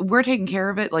 We're taking care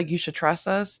of it. Like you should trust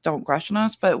us. Don't question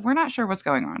us. But we're not sure what's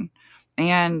going on.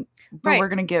 But we're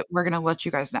going to let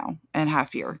you guys know and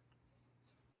have fear.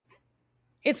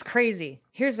 It's crazy.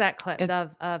 Here's that clip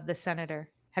of the senator.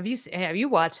 Have you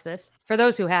watched this? For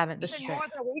those who haven't, this is more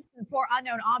than a week since 4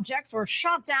 unknown objects were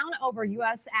shot down over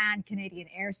U.S. and Canadian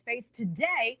airspace.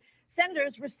 Today,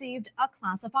 senators received a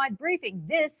classified briefing.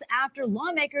 This after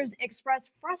lawmakers expressed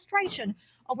frustration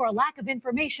over a lack of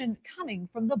information coming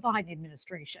from the Biden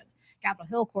administration. Capitol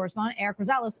Hill correspondent Eric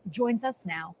Rosales joins us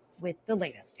now with the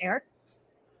latest. Eric?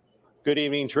 Good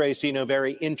evening, Tracy. A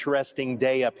very interesting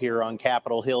day up here on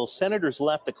Capitol Hill. Senators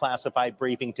left the classified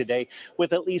briefing today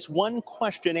with at least one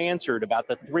question answered about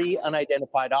the 3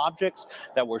 unidentified objects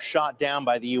that were shot down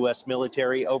by the U.S.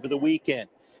 military over the weekend.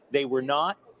 They were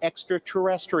not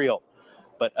extraterrestrial.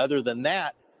 But other than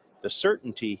that, the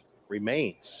certainty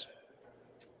remains.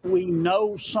 We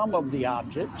know some of the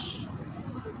objects.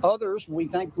 Others we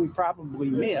think we probably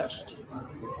missed.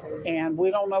 And we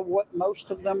don't know what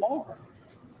most of them are.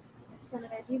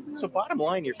 So bottom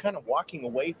line, you're kind of walking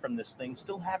away from this thing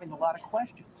still having a lot of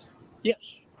questions. Yes.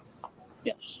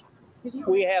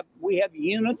 We have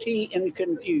unity in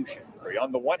confusion.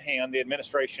 On the one hand, the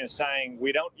administration is saying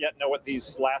we don't yet know what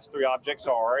these last 3 objects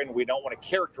are, and we don't want to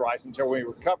characterize until we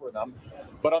recover them.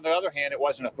 But on the other hand, it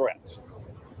wasn't a threat.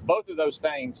 Both of those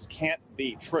things can't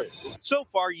be true. So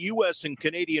far, U.S. and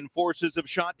Canadian forces have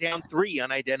shot down 3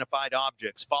 unidentified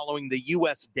objects following the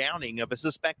U.S. downing of a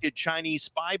suspected Chinese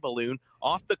spy balloon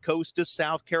off the coast of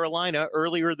South Carolina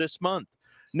earlier this month.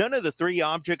 None of the 3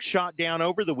 objects shot down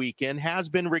over the weekend has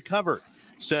been recovered.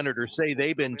 Senators say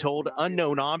they've been told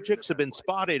unknown objects have been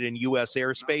spotted in U.S.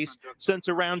 airspace since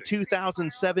around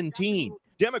 2017.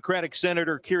 Democratic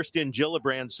Senator Kirsten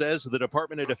Gillibrand says the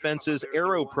Department of Defense's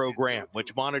Aero program,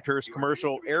 which monitors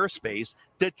commercial airspace,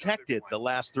 detected the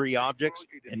last 3 objects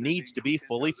and needs to be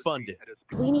fully funded.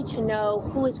 We need to know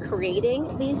who is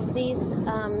creating these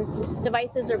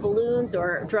devices or balloons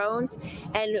or drones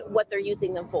and what they're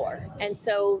using them for. And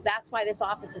so that's why this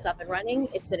office is up and running.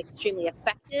 It's been extremely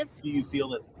effective. Do you feel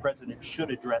that the president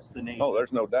should address the Navy? Oh,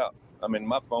 there's no doubt. I mean,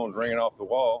 my phone's ringing off the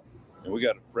wall, and we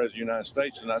got a president of the United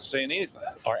States and not saying anything.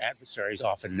 Our adversaries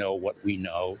often know what we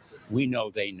know. We know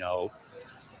they know.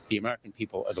 The American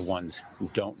people are the ones who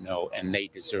don't know, and they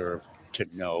deserve to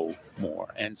know more.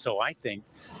 And so I think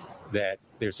that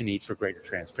there's a need for greater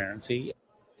transparency.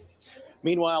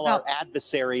 Meanwhile, our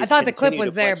adversaries. I thought the clip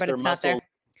was there, but it's not there.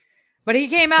 But he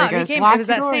came out. It was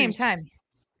that same time.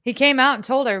 He came out and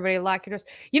told everybody, lock your doors.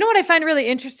 You know what I find really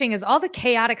interesting is all the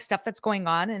chaotic stuff that's going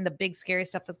on and the big scary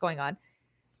stuff that's going on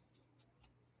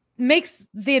makes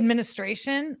the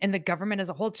administration and the government as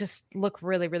a whole just look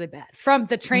really, really bad. From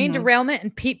the train derailment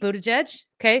and Pete Buttigieg,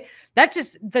 okay?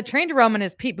 The train derailment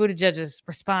is Pete Buttigieg's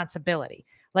responsibility.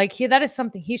 Like that is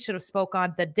something he should have spoke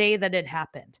on the day that it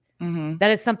happened. That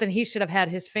is something he should have had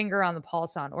his finger on the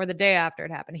pulse on, or the day after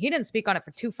it happened. He didn't speak on it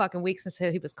for 2 fucking weeks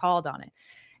until he was called on it.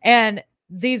 And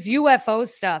these UFO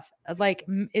stuff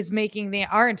is making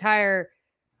our entire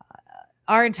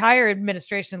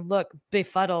administration look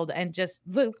befuddled and just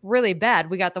look really bad.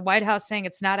 We got the White House saying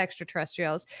it's not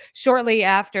extraterrestrials shortly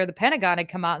after the Pentagon had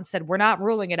come out and said, we're not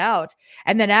ruling it out.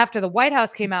 And then after the White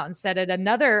House came out and said it,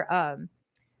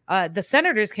 the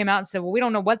senators came out and said, well, we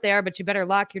don't know what they are, but you better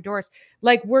lock your doors.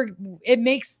 It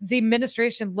makes the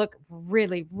administration look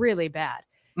really, really bad.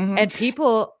 And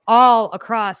people all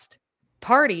across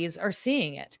parties are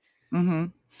seeing it.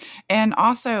 And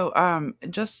also,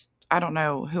 I don't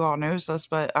know who all knows this,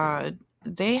 but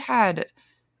they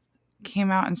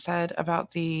came out and said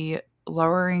about the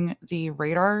lowering the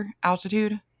radar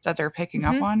altitude that they're picking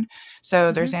up on.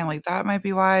 So they're saying that might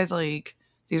be why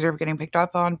these are getting picked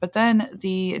up on. But then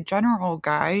the general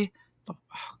guy,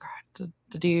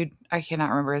 the dude, I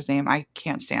cannot remember his name. I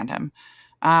can't stand him.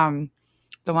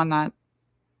 The one that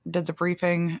did the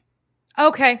briefing.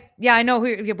 Okay. Yeah, I know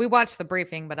who. We watched the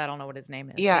briefing, but I don't know what his name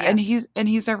is. Yeah, and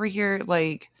he's over here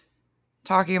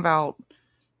talking about,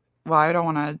 well, I don't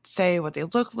want to say what they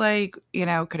look like.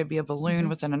 Could it be a balloon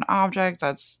within an object?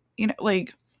 That's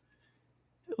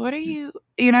what are you?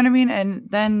 You know what I mean? And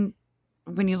then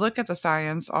when you look at the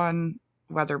science on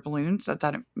weather balloons,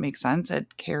 that it makes sense.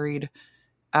 It carried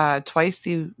twice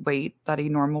the weight that a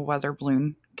normal weather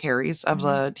balloon carries of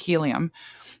the helium,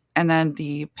 and then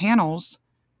the panels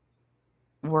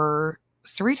were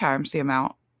 3 times the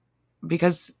amount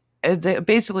because they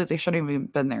shouldn't have even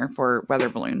been there for weather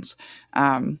balloons.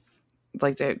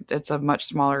 It's a much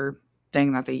smaller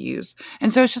thing that they use.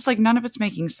 And so it's just none of it's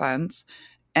making sense.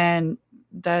 And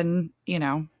then,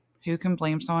 who can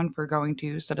blame someone for going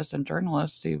to citizen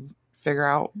journalists to figure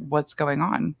out what's going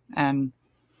on? And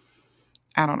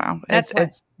I don't know.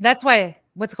 That's why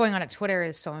what's going on at Twitter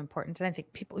is so important. And I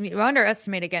think people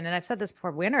underestimate, again, and I've said this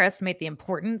before, we underestimate the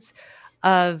importance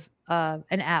of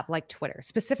an app like Twitter,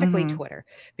 specifically Twitter,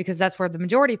 because that's where the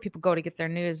majority of people go to get their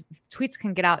news. Tweets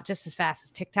can get out just as fast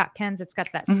as TikTok can. It's got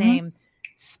that same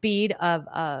speed of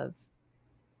I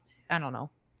don't know,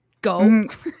 go.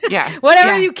 Yeah.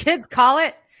 Whatever you kids call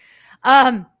it.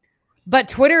 But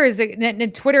Twitter is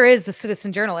the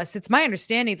citizen journalist. It's my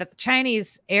understanding that the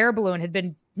Chinese air balloon had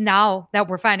been, now that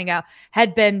we're finding out,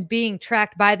 had been being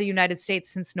tracked by the United States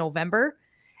since November,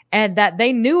 and that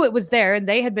they knew it was there and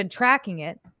they had been tracking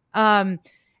it. And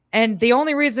the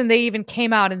only reason they even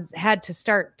came out and had to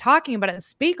start talking about it and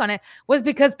speak on it was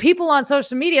because people on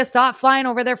social media saw it flying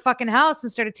over their fucking house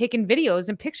and started taking videos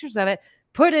and pictures of it,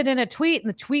 put it in a tweet, and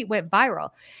the tweet went viral.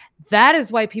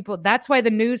 That's why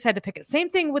the news had to pick it. Same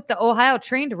thing with the Ohio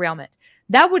train derailment.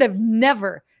 That would have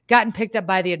never gotten picked up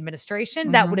by the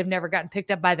administration. That would have never gotten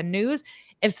picked up by the news.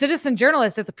 If citizen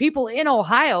journalists, if the people in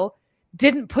Ohio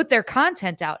didn't put their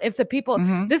content out, if the people,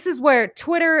 this is where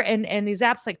Twitter and these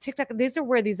apps like TikTok, these are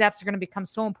where these apps are going to become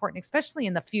so important, especially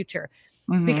in the future,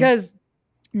 because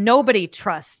nobody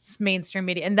trusts mainstream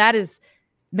media. And that is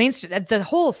the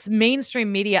whole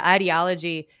mainstream media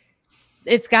ideology.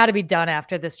 It's got to be done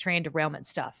after this train derailment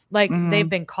stuff. They've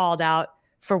been called out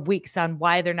for weeks on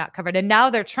why they're not covered. And now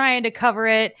they're trying to cover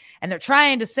it and they're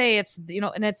trying to say it's,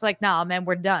 and it's like, nah, man,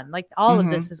 we're done. All of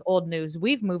this is old news.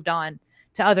 We've moved on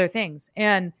to other things.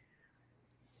 And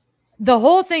the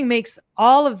whole thing makes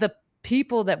all of the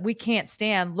people that we can't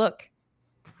stand look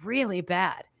really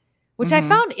bad, which I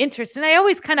found interesting. I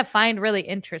always kind of find really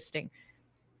interesting.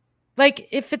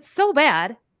 If it's so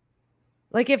bad,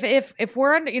 Like if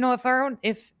we're under,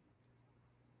 if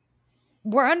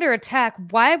we're under attack,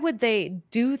 why would they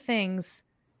do things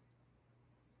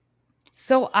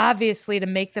so obviously to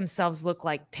make themselves look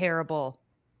like terrible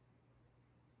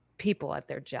people at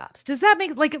their jobs? Does that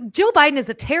make, like, Joe Biden is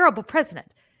a terrible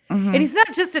president. And he's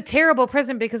not just a terrible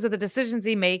president because of the decisions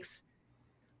he makes,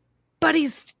 but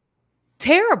he's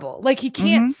terrible. Like, he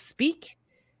can't speak.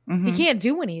 He can't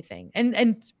do anything.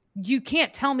 And you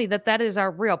can't tell me that is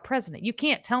our real president. You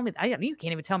can't tell me, you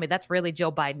can't even tell me that's really Joe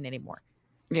Biden anymore.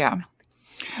 Yeah.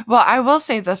 Well, I will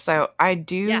say this, though. I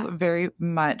do very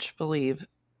much believe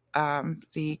the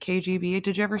KGB.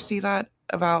 Did you ever see that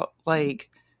about, like,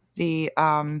 the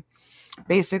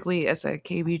basically it's a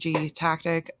KBG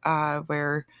tactic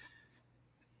where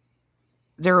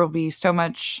there will be so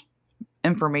much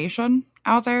information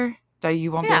out there that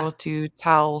you won't be able to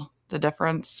tell the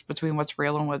difference between what's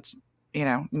real and what's,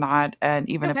 not. And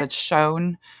even if it's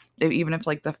shown, even if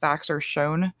like the facts are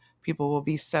shown, people will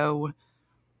be so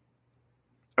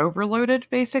overloaded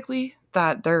basically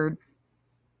that they're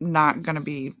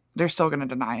still going to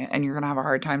deny it, and you're going to have a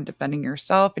hard time defending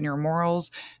yourself and your morals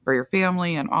for your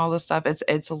family and all this stuff.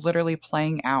 It's literally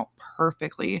playing out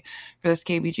perfectly for this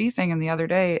KBG thing. And the other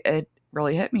day it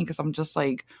really hit me because I'm just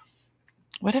like,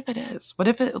 what if it is? What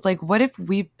if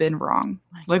we've been wrong?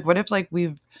 Like, what if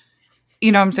we've,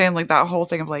 I'm saying, like, that whole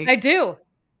thing of like, I do.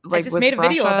 Like, I just made a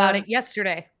video about it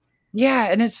yesterday. Yeah.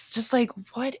 And it's just like,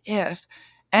 what if?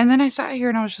 And then I sat here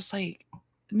and I was just like,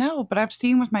 no, but I've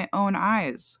seen with my own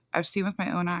eyes.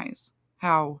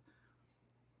 How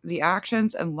the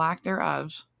actions and lack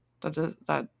thereof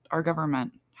that our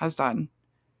government has done,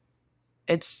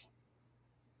 it's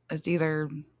either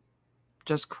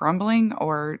just crumbling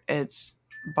or it's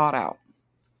bought out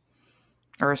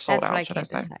or sold out, should I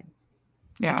say. Decide.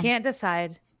 Yeah. I can't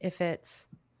decide if it's...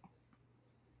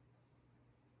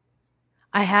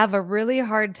 I have a really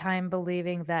hard time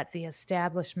believing that the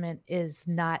establishment is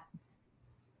not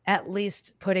at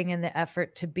least putting in the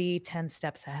effort to be 10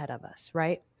 steps ahead of us,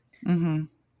 right? Mm-hmm.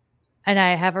 And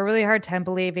I have a really hard time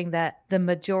believing that the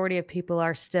majority of people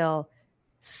are still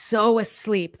so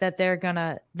asleep that they're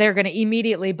gonna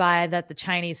immediately buy that the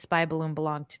Chinese spy balloon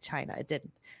belonged to China. It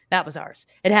didn't. That was ours.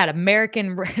 It had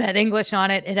it had English on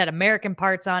it. It had American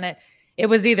parts on it. It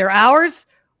was either ours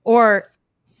or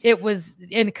it was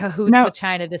in cahoots with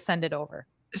China to send it over.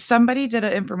 Somebody did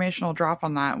an informational drop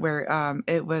on that where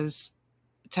it was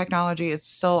technology. It's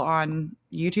still on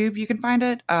YouTube. You can find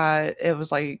it. It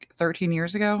was like 13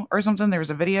 years ago or something. There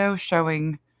was a video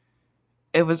showing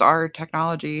it was our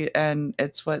technology, and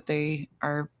it's what they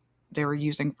were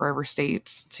using for other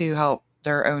states to help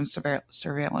their own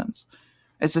surveillance.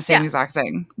 It's the same exact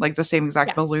thing, like the same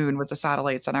exact balloon with the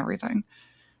satellites and everything.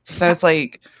 So it's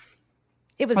like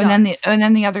it was, and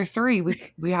then the other three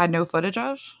we had no footage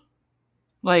of.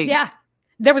 Like,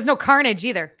 there was no carnage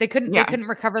either. They couldn't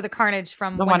recover the carnage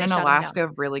from the when one in Alaska.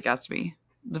 Really gets me.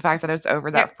 The fact that it's over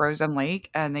that frozen lake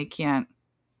and they can't.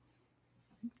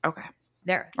 Okay.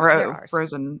 They're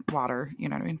frozen water. You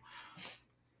know what I mean?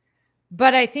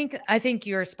 But I think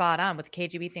you're spot on with the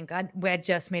KGB thing. I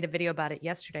just made a video about it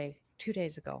yesterday, 2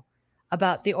 days ago,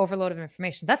 about the overload of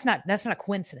information. That's not a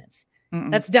coincidence.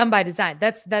 Mm-mm. That's done by design.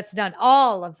 That's done.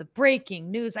 All of the breaking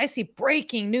news. I see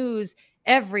breaking news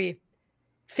every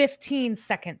 15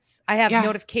 seconds. I have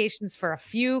notifications for a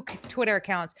few Twitter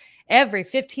accounts every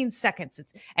 15 seconds.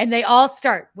 And they all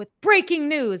start with breaking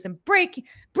news and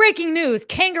breaking news.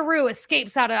 Kangaroo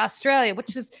escapes out of Australia,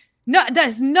 which is that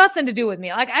has nothing to do with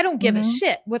me. Like, I don't give a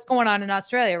shit what's going on in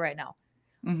Australia right now.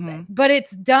 Mm-hmm. But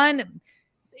it's done.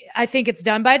 I think it's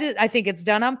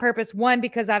done on purpose. One,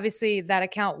 because obviously that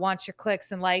account wants your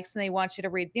clicks and likes, and they want you to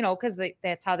read, because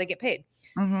that's how they get paid.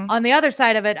 Mm-hmm. On the other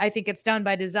side of it, I think it's done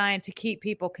by design to keep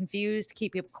people confused,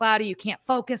 keep people cloudy. You can't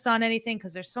focus on anything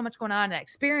because there's so much going on. And I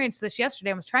experienced this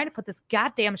yesterday. I was trying to put this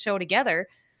goddamn show together.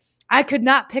 I could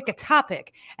not pick a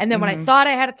topic. And then when I thought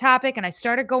I had a topic and I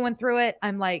started going through it,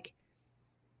 I'm like,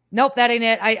 nope, that ain't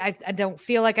it. I don't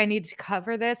feel like I need to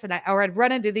cover this. And I'd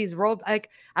run into these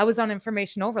I was on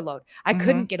information overload. I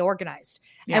couldn't get organized.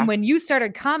 Yeah. And when you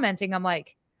started commenting, I'm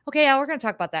like, okay, we're going to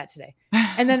talk about that today.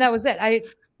 And then that was it.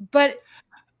 But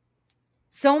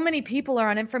so many people are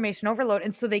on information overload.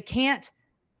 And so they can't,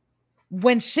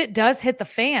 when shit does hit the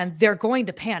fan, they're going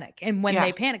to panic. And when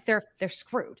they panic, they're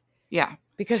screwed. Yeah.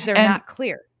 Because they're not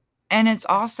clear. And it's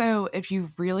also, if you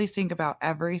really think about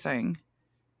everything,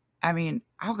 I mean,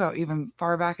 I'll go even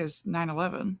far back as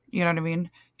 9/11. You know what I mean?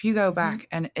 If you go back,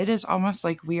 and it is almost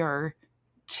like we are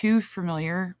too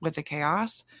familiar with the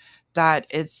chaos that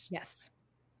it's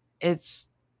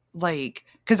like,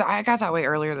 because I got that way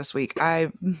earlier this week.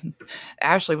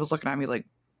 Ashley was looking at me like,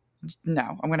 no,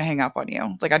 I'm going to hang up on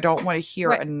you. Like, I don't want to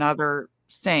hear another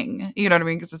thing. You know what I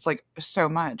mean? Because it's like so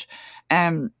much.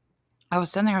 And I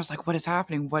was sitting there, I was like, what is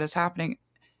happening? What is happening?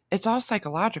 It's all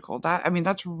psychological.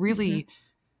 That's really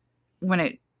when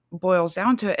it boils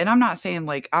down to it. And I'm not saying,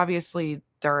 like, obviously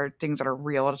there are things that are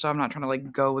real. So I'm not trying to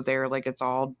like go there. Like, it's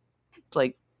all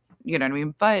like, you know what I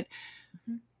mean? But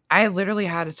I literally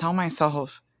had to tell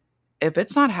myself, if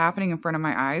it's not happening in front of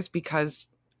my eyes, because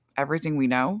everything we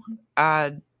know,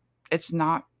 it's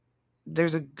not,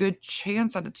 there's a good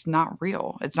chance that it's not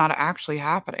real. It's not actually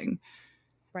happening.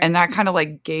 Right. And that kind of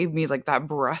like gave me like that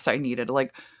breath I needed.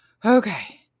 Like,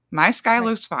 okay, my sky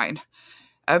looks fine.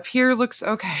 Up here looks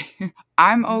okay.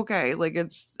 I'm okay. Like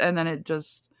and then it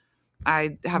just,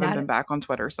 I haven't been back on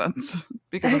Twitter since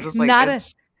because it's just like,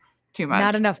 it's too much.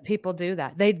 Not enough people do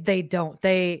that. They don't.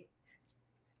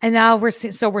 And now we're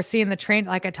seeing the train,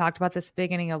 like I talked about this at the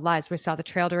beginning of Lies. We saw the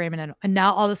trail derailment, and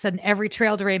now all of a sudden, every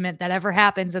trail derailment that ever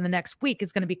happens in the next week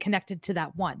is going to be connected to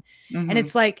that one. And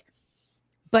it's like,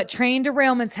 but train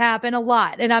derailments happen a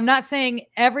lot. And I'm not saying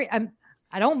I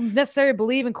don't necessarily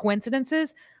believe in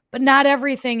coincidences, but not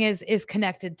everything is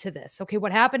connected to this. Okay,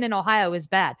 what happened in Ohio is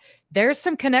bad. There's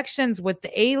some connections with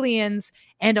the aliens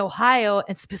and Ohio,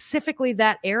 and specifically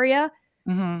that area.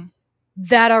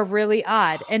 That are really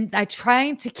odd. And I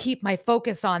trying to keep my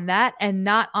focus on that and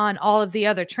not on all of the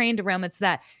other train derailments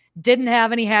that didn't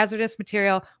have any hazardous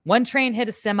material. One train hit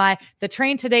a semi. The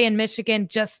train today in Michigan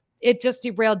just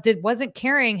derailed, wasn't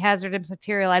carrying hazardous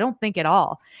material, I don't think at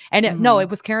all. And it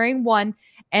was carrying one,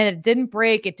 and it didn't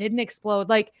break, it didn't explode.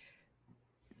 Like,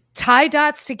 tie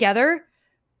dots together,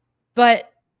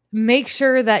 but make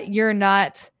sure that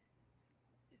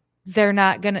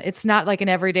it's not like an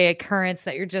everyday occurrence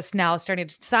that you're just now starting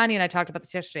to. Sonny and I talked about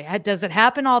this yesterday. Does it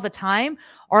happen all the time,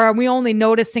 or are we only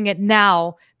noticing it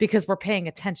now because we're paying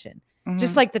attention?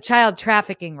 Just like the child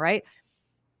trafficking, right?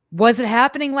 Was it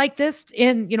happening like this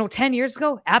in 10 years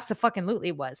ago? Absolutely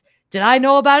it was. Did I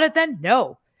know about it then?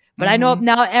 No. But I know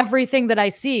now everything that I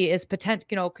see is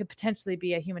could potentially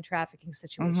be a human trafficking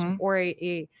situation or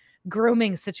a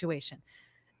grooming situation.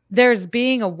 There's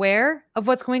being aware of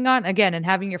what's going on, again, and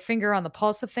having your finger on the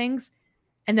pulse of things,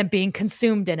 and then being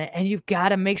consumed in it. And you've got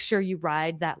to make sure you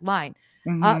ride that line.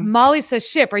 Molly says,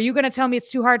 Ship, are you going to tell me it's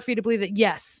too hard for you to believe that?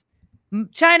 Yes.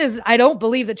 I don't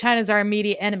believe that China's our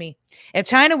immediate enemy. If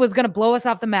China was going to blow us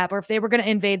off the map, or if they were going to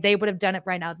invade, they would have done it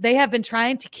right now. They have been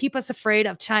trying to keep us afraid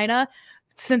of China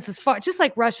just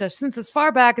like Russia, since as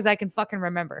far back as I can fucking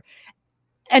remember.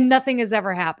 And nothing has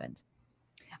ever happened.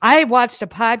 I watched a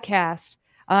podcast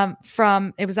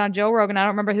it was on Joe Rogan. I don't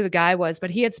remember who the guy was,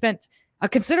 but he had spent a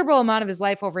considerable amount of his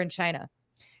life over in China.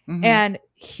 And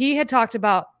he had talked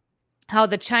about how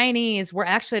the Chinese were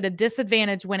actually at a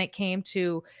disadvantage when it came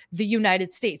to the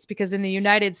United States, because in the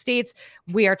United States,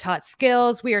 we are taught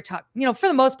skills. We are taught, for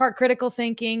the most part, critical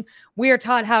thinking. We are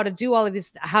taught how to do all of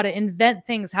this, how to invent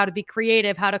things, how to be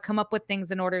creative, how to come up with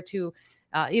things in order to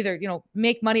either,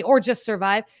 make money or just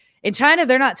survive. In China,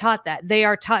 they're not taught that. They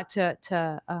are taught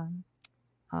to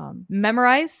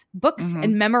memorize books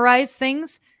and memorize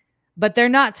things, but they're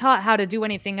not taught how to do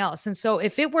anything else. And so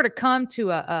if it were to come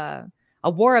to a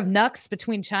war of knucks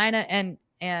between China and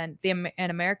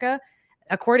America,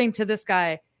 according to this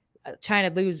guy, China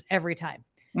lose every time,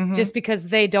 just because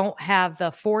they don't have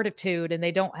the fortitude and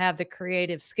they don't have the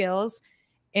creative skills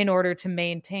in order to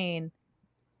maintain,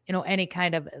 any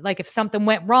kind of, like, if something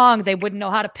went wrong, they wouldn't know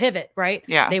how to pivot, right?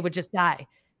 Yeah. They would just die.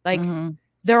 Like,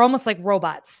 they're almost like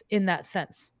robots in that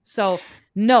sense. So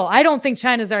no, I don't think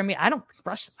China's our I don't think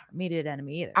Russia's our immediate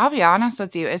enemy either. I'll be honest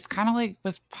with you. It's kind of like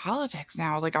with politics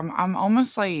now. Like, I'm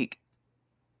almost like,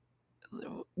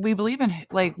 we believe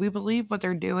what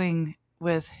they're doing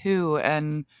with WHO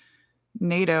and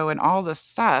NATO and all this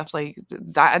stuff. Like,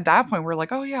 that, at that point, we're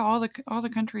like, oh yeah, all the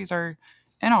countries are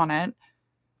in on it.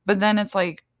 But then it's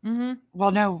like,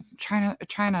 well, no, China,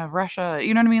 Russia,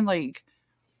 you know what I mean? Like,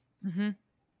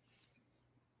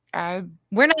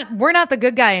 we're not the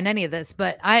good guy in any of this,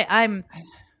 but I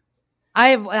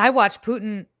watch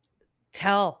Putin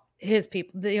tell his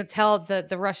people, tell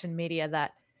the Russian media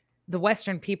that the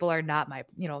Western people are not my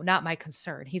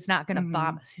concern. He's not going to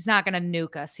bomb us. He's not going to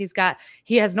nuke us.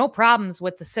 He has no problems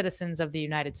with the citizens of the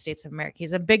United States of America.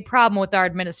 He's a big problem with our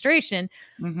administration,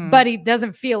 but he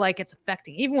doesn't feel like it's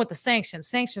affecting, even with the sanctions.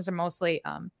 Sanctions are mostly,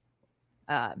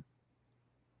 what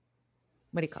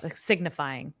do you call it?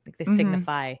 Signifying, like they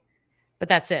signify, but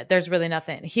that's it. There's really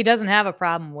nothing. He doesn't have a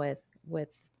problem with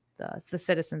the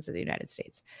citizens of the United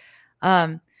States.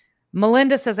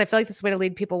 Melinda says, I feel like this is a way to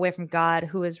lead people away from God,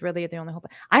 who is really the only hope.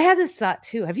 I had this thought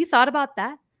too. Have you thought about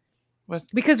that? What?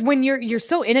 Because when you're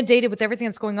so inundated with everything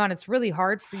that's going on, it's really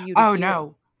hard for you to hear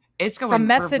no. It's going from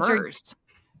message reverse.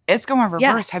 It's going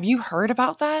reverse. Have you heard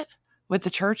about that with the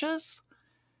churches?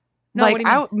 No, like, what do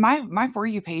you mean? my For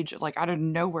You page, like, out of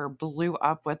nowhere blew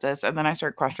up with this. And then I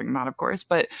started questioning that, of course.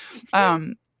 But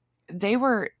they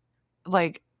were,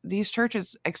 like, these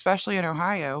churches, especially in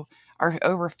Ohio, are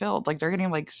overfilled. Like, they're getting,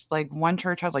 like one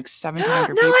church had, like,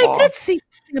 1,700 people. I did see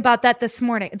something about that this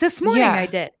morning. Yeah. I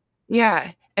did.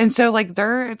 Yeah. And so, like,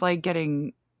 they're, like,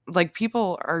 getting, like,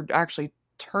 people are actually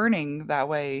turning that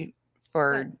way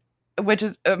for, which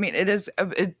is, I mean,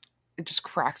 it just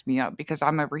cracks me up because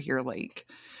I'm over here, like,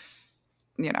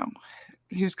 you know,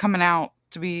 who's coming out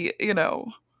to be, you know,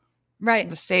 right,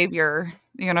 the savior,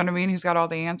 you know what I mean? Who's got all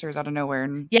the answers out of nowhere.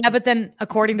 And yeah, but then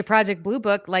according to Project Blue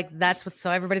Book, like, that's what,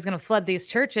 so everybody's going to flood these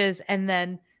churches, and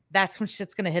then that's when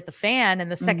shit's going to hit the fan in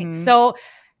the second. So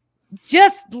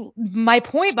just my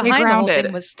point behind the whole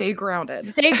thing was stay grounded,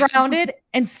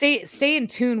 and stay in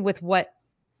tune with what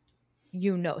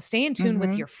you know. Stay in tune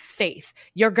with your faith.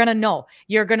 You're going to know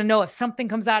if something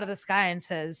comes out of the sky and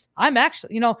says, I'm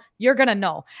actually, you're going to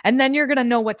know, and then you're going to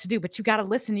know what to do, but you got to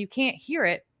listen. You can't hear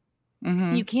it.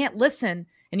 You can't listen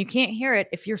and you can't hear it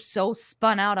if you're so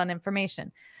spun out on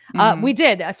information. We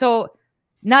did. So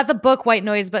not the book White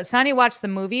Noise, but Sonny watched the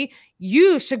movie.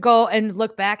 You should go and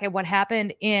look back at what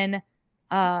happened in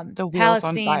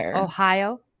Palestine,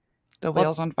 Ohio. The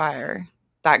Wheels on Fire.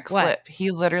 That clip. He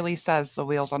literally says the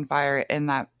wheels on fire in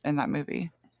that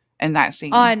movie, in that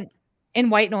scene. In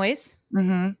White Noise.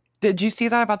 Did you see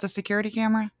that about the security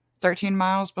camera? 13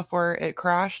 miles before it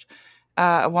crashed,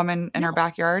 a woman in her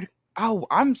backyard. Oh,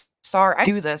 I'm sorry. I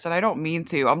do this and I don't mean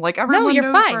to. I'm like, everyone no, you're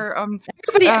knows fine. where,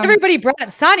 everybody brought up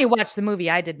Sonny watched the movie.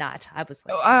 I did not. I was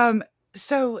like,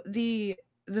 so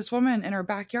this woman in her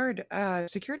backyard,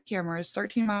 security cameras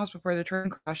 13 miles before the train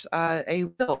crash, a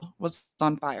wheel was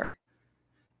on fire.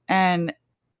 And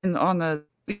on the,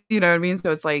 you know what I mean?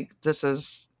 So it's like, this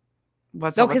is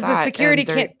what's up with that.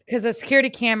 Because the security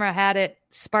camera had it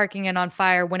sparking and on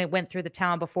fire when it went through the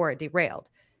town before it derailed.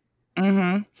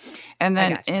 And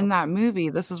then in that movie,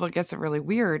 this is what gets it really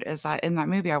weird, is that in that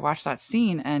movie I watched that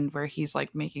scene and where he's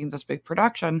like making this big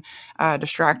production,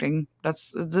 distracting.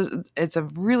 It's a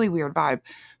really weird vibe,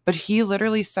 but he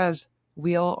literally says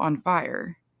wheel on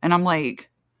fire, and I'm like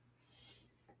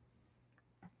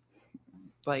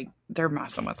they're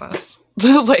messing with us.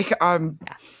 Like, I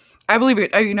believe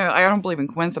it. I don't believe in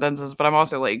coincidences, but I'm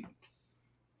also like,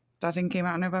 that thing came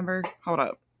out in November. Hold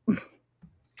up.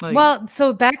 Well,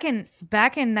 so back in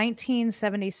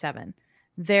 1977,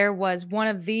 there was one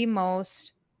of the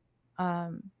most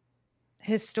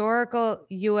historical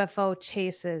UFO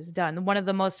chases done. One of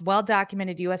the most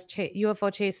well-documented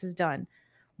UFO chases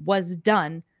was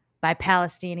done by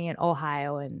Palestinian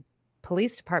Ohio and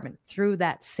police department through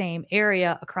that same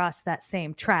area, across that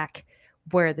same track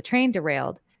where the train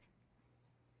derailed.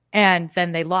 And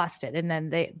then they lost it. And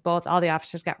then all the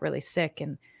officers got really sick.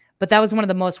 But that was one of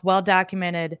the most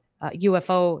well-documented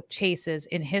UFO chases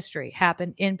in history,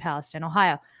 happened in Palestine,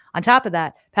 Ohio. On top of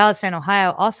that, Palestine,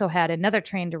 Ohio also had another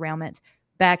train derailment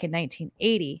back in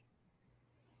 1980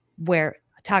 where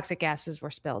toxic gases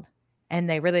were spilled. And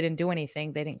they really didn't do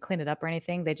anything. They didn't clean it up or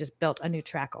anything. They just built a new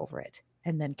track over it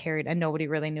and then carried, and nobody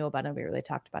really knew about it. Nobody really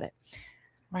talked about it.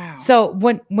 Wow. So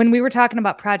when we were talking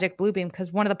about Project Bluebeam,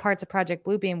 because one of the parts of Project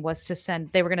Bluebeam was to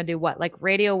they were going to do what? Like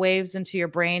radio waves into your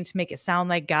brain to make it sound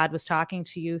like God was talking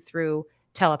to you through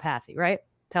telepathy, right?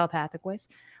 Telepathic ways.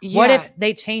 Yeah. What if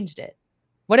they changed it?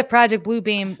 What if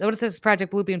this is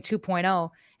Project Bluebeam 2.0,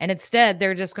 and instead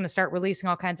they're just going to start releasing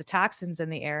all kinds of toxins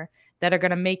in the air that are going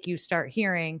to make you start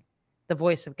hearing the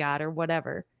voice of God or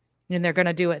whatever. And they're going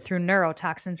to do it through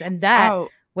neurotoxins. And that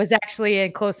was actually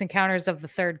in Close Encounters of the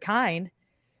Third Kind,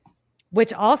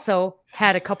 which also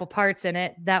had a couple parts in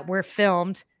it that were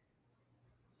filmed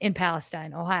in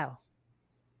Palestine, Ohio.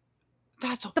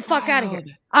 That's the fuck out of here.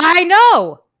 I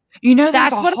know.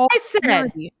 That's what I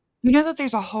said. Theory. You know that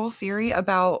there's a whole theory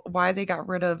about why they got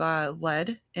rid of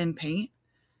lead in paint,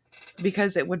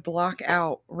 because it would block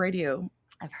out radio.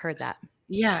 I've heard that.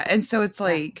 Yeah. And so it's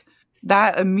like,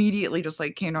 that immediately just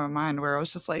like came to my mind, where I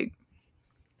was just like,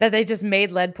 that they just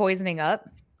made lead poisoning up.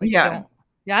 Like,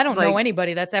 I don't know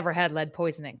anybody that's ever had lead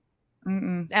poisoning.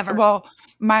 Ever. Well,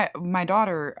 my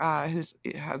daughter, who's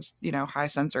has high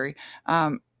sensory,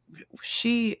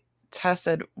 she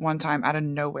tested one time out of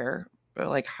nowhere,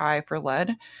 like high for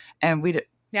lead, and we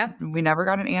never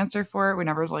got an answer for it. We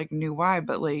never knew why,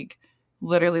 but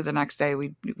literally the next day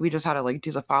we just had to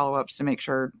do the follow-ups to make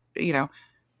sure,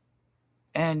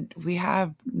 and we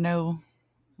have no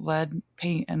lead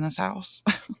paint in this house.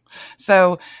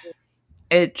 So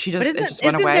it just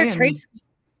went away.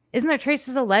 Isn't there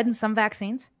traces of lead in some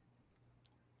vaccines?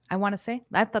 I want to say.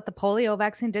 I thought the polio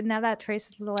vaccine didn't have that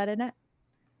traces of lead in it.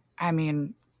 I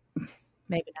mean,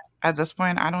 maybe not. At this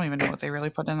point, I don't even know what they really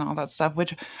put in all that stuff,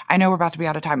 which I know we're about to be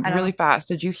out of time really fast.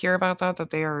 Did you hear about that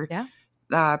they are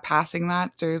passing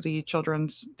that through the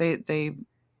children's, they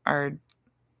are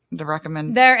the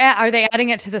recommend. Are they adding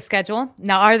it to the schedule?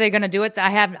 Now, are they going to do it?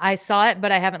 I saw it,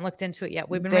 but I haven't looked into it yet.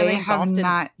 We've been really involved in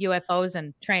UFOs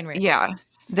and train races. Yeah,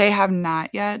 they have not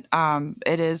yet.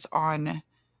 It is on,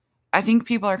 I think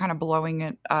people are kind of blowing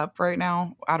it up right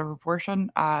now out of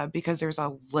proportion because there's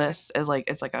a list.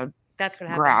 It's like a that's what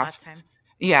happened graph. Last time.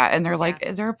 Yeah, and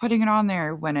they're they're putting it on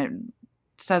there when it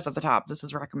says at the top, this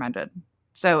is recommended.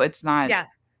 So it's not. Yeah,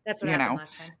 that's what happened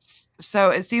last time. So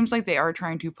it seems like they are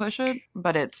trying to push it,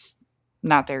 but it's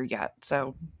not there yet.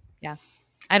 So yeah,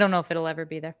 I don't know if it'll ever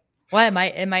be there. Well,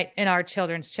 it might in our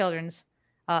children's,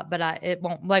 but it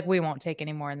won't. Like we won't take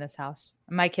any more in this house.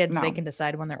 My kids, they can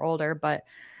decide when they're older. But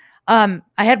I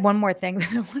had one more thing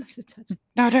that I wanted to touch.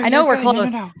 No, I know we're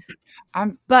close. No.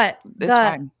 But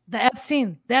fine. the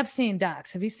Epstein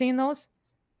docs. Have you seen those?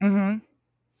 Mm-hmm.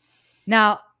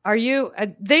 Now, are you?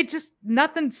 They just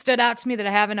nothing stood out to me that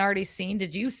I haven't already seen.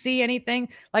 Did you see anything?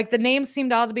 Like the names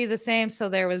seemed all to be the same. So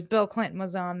there was Bill Clinton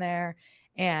was on there,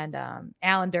 and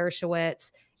Alan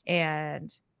Dershowitz,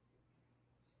 and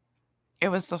it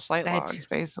was the flight logs,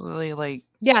 basically. Like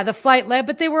the flight lab,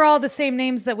 but they were all the same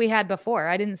names that we had before.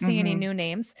 I didn't see any new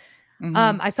names.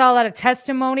 I saw a lot of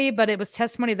testimony, but it was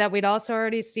testimony that we'd also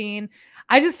already seen.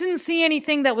 I just didn't see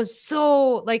anything that was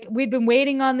so like we'd been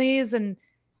waiting on these, and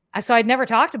so I'd never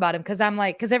talked about him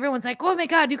because everyone's like, oh my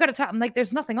God, you got to talk. I'm like,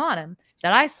 there's nothing on him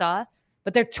that I saw,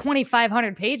 but they're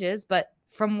 2,500 pages. But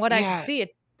from what I could see,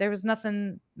 there was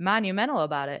nothing monumental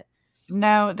about it.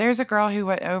 No, there's a girl who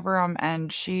went over them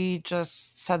and she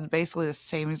just said basically the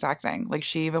same exact thing. Like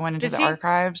she even went into the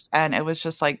archives and it was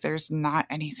just like, there's not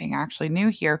anything actually new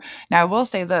here. Now I will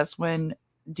say this, do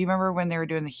you remember when they were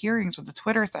doing the hearings with the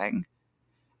Twitter thing?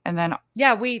 And then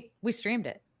we streamed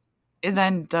it. And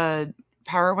then the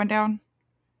power went down.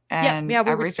 And we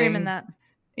were streaming that.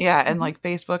 Yeah, and like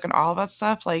Facebook and all that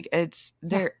stuff. Like it's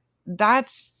there.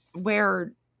 That's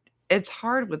where it's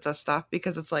hard with this stuff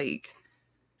because it's like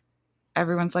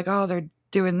everyone's like, oh, they're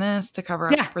doing this to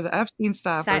cover up for the Epstein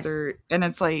stuff, and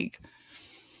it's like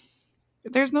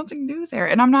there's nothing new there.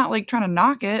 And I'm not like trying to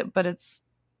knock it, but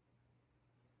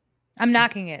I'm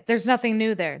knocking it. There's nothing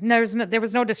new there. There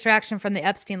was no distraction from the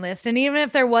Epstein list. And even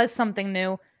if there was something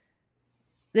new,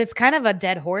 it's kind of a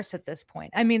dead horse at this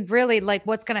point. I mean, really, like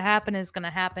what's going to happen is going to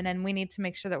happen. And we need to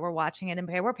make sure that we're watching it and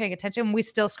we're paying attention. We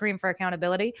still scream for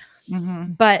accountability.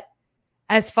 Mm-hmm. But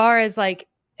as far as like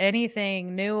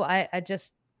anything new, I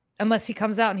just, unless he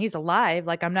comes out and he's alive,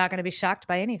 like I'm not going to be shocked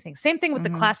by anything. Same thing with the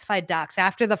classified docs.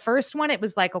 After the first one, it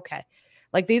was like, okay,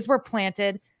 like these were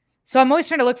planted. So I'm always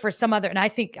trying to look for some other, and I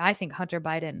think Hunter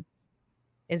Biden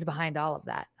is behind all of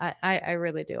that. I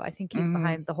really do. I think he's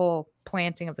behind the whole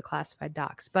planting of the classified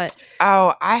docs. But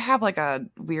I have like a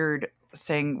weird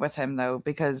thing with him though,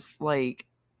 because like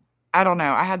I don't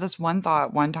know. I had this one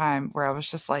thought one time where I was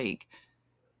just like,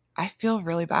 I feel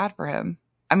really bad for him.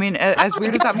 I mean, as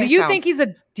weird as that may sound. Do you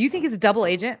think he's a double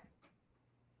agent?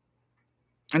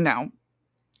 No.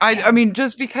 I mean,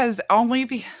 just because I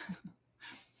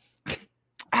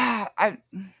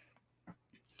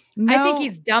think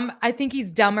he's dumb. I think he's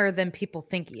dumber than people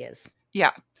think he is.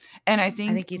 Yeah. And I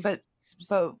think he's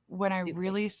but when I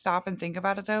really stop and think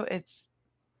about it though,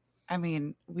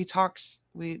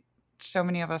 so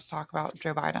many of us talk about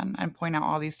Joe Biden and point out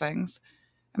all these things.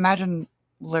 Imagine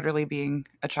literally being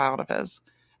a child of his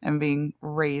and being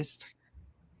raised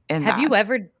in Have you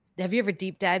ever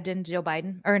deep dived into Joe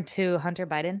Biden or into Hunter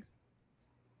Biden?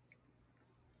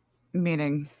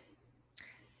 Meaning?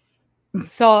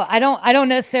 So I don't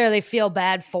necessarily feel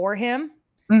bad for him,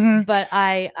 but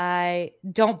I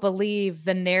don't believe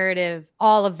the narrative,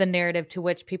 all of the narrative to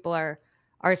which people are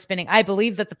spinning. I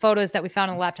believe that the photos that we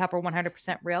found on the laptop are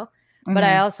 100% real, but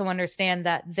I also understand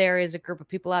that there is a group of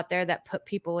people out there that put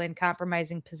people in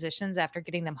compromising positions after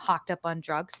getting them hocked up on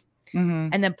drugs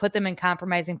and then put them in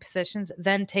compromising positions,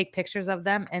 then take pictures of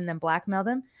them and then blackmail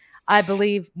them. I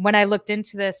believe when I looked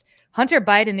into this, Hunter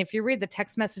Biden, if you read the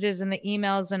text messages and the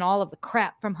emails and all of the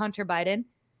crap from Hunter Biden,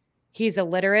 he's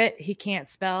illiterate. He can't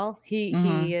spell.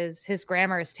 His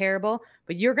grammar is terrible.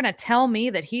 But you're going to tell me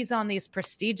that he's on these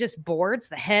prestigious boards,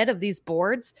 the head of these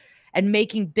boards, and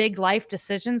making big life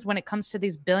decisions when it comes to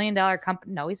these billion-dollar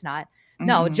companies? No, he's not.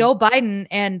 No, Joe Biden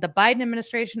and the Biden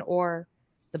administration or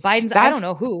The Bidens, I don't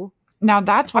know who. Now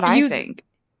that's what I think.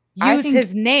 Use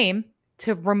his name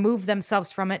to remove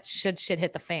themselves from it should shit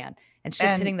hit the fan. And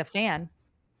shit's hitting the fan.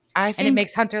 And it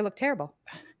makes Hunter look terrible.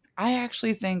 I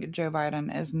actually think Joe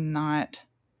Biden is not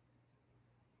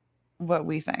what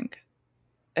we think,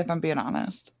 if I'm being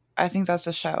honest. I think that's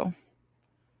a show.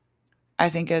 I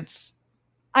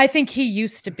think he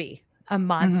used to be a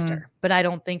monster, but I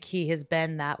don't think he has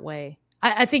been that way.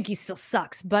 I think he still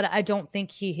sucks, but I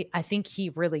think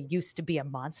he really used to be a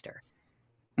monster.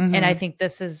 And I think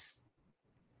this is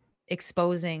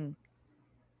exposing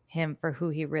him for who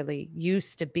he really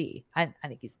used to be. I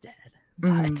think he's dead,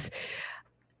 but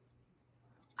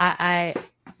I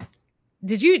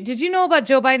did you know about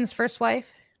Joe Biden's first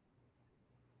wife?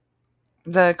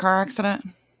 The car accident?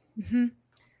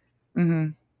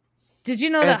 Did you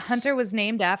know that Hunter was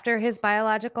named after his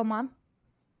biological mom?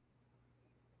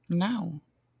 No.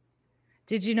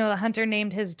 Did you know that Hunter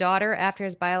named his daughter after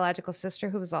his biological sister,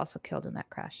 who was also killed in that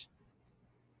crash?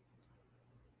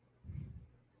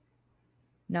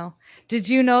 No. Did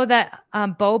you know that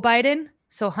Beau Biden,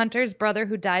 so Hunter's brother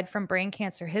who died from brain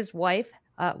cancer, his wife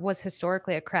was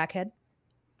historically a crackhead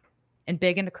and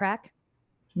big into crack?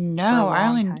 No, I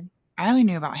only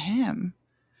knew about him.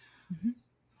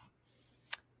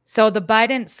 So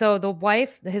the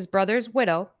wife, his brother's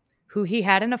widow, who he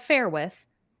had an affair with,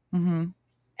 and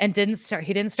he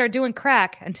didn't start doing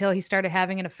crack until he started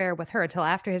having an affair with her, until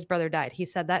after his brother died. He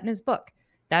said that in his book.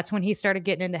 That's when he started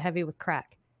getting into heavy with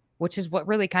crack, which is what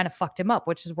really kind of fucked him up,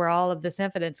 which is where all of this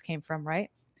evidence came from, right?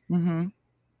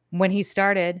 When he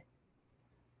started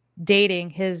dating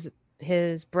his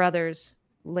brother's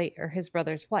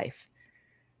wife.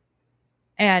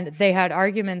 And they had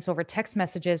arguments over text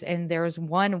messages, and there was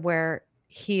one where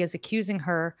he is accusing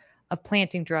her of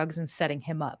planting drugs and setting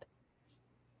him up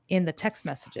in the text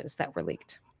messages that were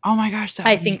leaked. Oh my gosh,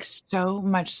 that makes so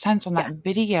much sense on that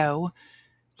video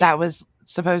that was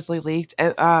supposedly leaked,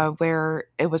 where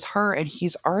it was her and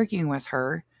he's arguing with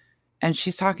her, and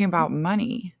she's talking about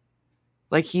money.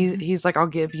 Like he's like, I'll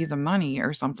give you the money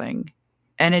or something.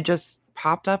 And it just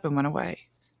popped up and went away.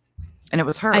 And it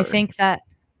was her. I think that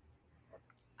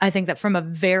from a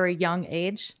very young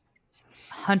age,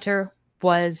 Hunter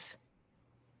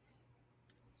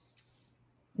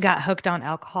got hooked on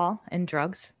alcohol and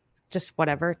drugs, just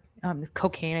whatever.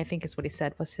 Cocaine, I think is what he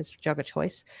said was his drug of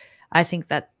choice. I think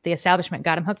that the establishment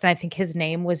got him hooked, and I think his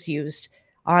name was used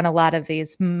on a lot of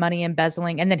these money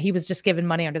embezzling, and then he was just given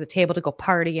money under the table to go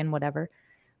party and whatever.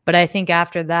 But I think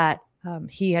after that,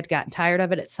 he had gotten tired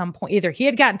of it at some point. Either he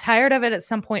had gotten tired of it at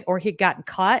some point, or he had gotten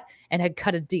caught and had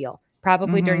cut a deal,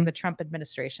 probably during the Trump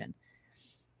administration.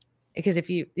 Because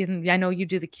I know you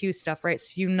do the Q stuff, right?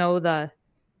 So you know the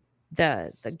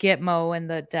Gitmo and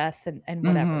the death and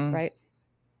whatever, right?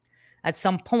 At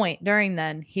some point during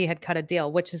then, he had cut a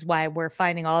deal, which is why we're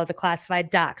finding all of the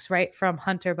classified docs, right? From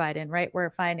Hunter Biden, right?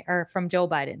 From Joe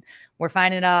Biden. We're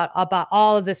finding out about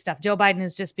all of this stuff. Joe Biden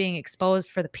is just being exposed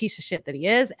for the piece of shit that he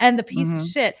is, and the piece of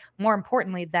shit, more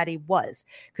importantly, that he was.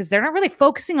 Because they're not really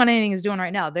focusing on anything he's doing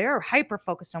right now. They're hyper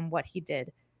focused on what he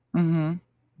did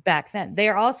back then. They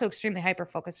are also extremely hyper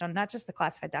focused on not just the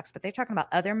classified docs, but they're talking about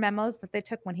other memos that they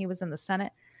took when he was in the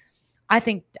Senate. I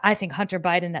think Hunter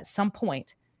Biden at some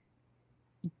point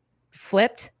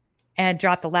flipped and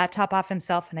dropped the laptop off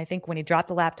himself. And I think when he dropped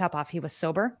the laptop off, he was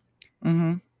sober.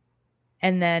 And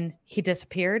then he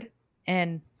disappeared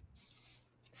and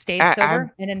stayed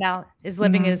sober. And then now is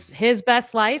living his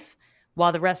best life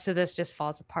while the rest of this just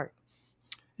falls apart.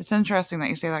 It's interesting that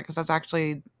you say that, because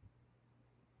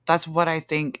that's what I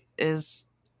think is.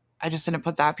 I just didn't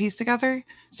put that piece together.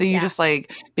 So you just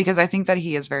because I think that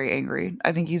he is very angry.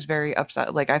 I think he's very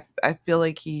upset. Like I feel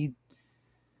like he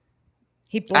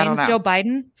blames Joe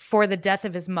Biden for the death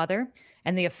of his mother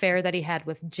and the affair that he had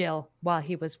with Jill while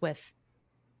he was with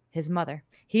his mother.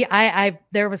 I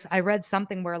read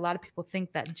something where a lot of people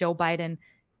think that Joe Biden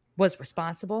was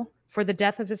responsible for the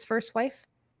death of his first wife.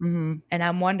 And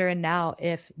I'm wondering now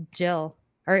if Jill,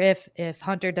 or if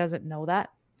Hunter doesn't know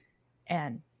that,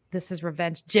 and this is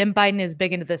revenge. Jim Biden is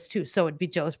big into this too. So it'd be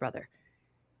Joe's brother.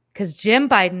 Because Jim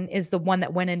Biden is the one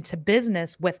that went into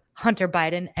business with Hunter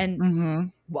Biden,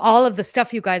 and all of the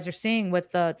stuff you guys are seeing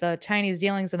with the Chinese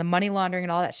dealings and the money laundering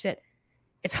and all that shit.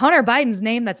 It's Hunter Biden's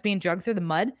name that's being dragged through the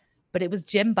mud, but it was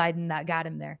Jim Biden that got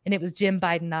him there. And it was Jim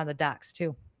Biden on the docks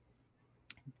too.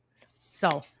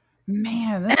 So,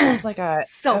 man, this was like a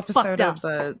episode of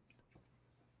the,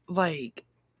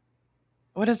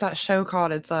 what is that show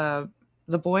called? It's The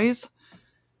Boys.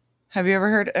 Have you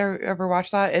ever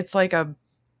watched that? It's like a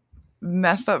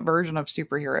messed up version of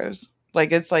superheroes.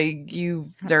 Like, it's like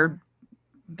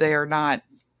they are not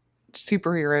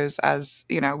superheroes as,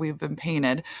 you know, we've been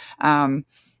painted.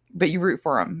 But you root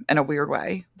for them in a weird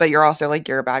way. But you're also like,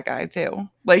 you're a bad guy too.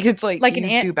 Like, it's like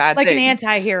you do bad things. Like an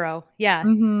anti-hero. Yeah.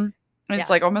 Mm-hmm. It's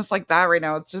like almost like that right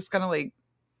now. It's just kind of like,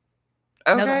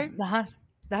 okay. No,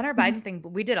 the Hunter Biden thing,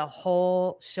 we did a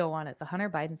whole show on it. The Hunter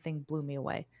Biden thing blew me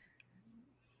away.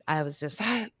 I was just...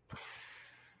 I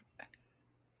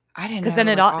didn't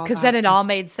know. Because then it all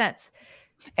made sense.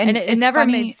 And it never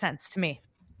made sense to me.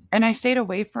 And I stayed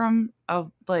away from,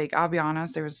 like, I'll be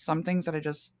honest, there was some things that I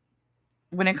just...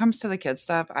 When it comes to the kids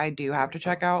stuff, I do have to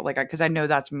check out, like, because I know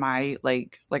that's my,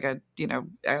 like a, you know,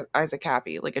 as a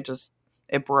Cappy, like,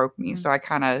 it broke me. So I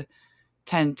kind of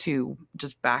tend to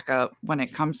just back up when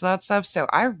it comes to that stuff. So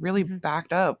I really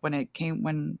backed up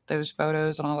when those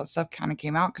photos and all that stuff kind of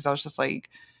came out, because I was just like,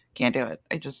 can't do it.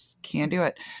 I just can't do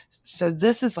it. So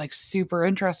this is like super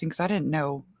interesting because I didn't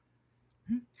know.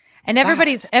 And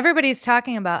everybody's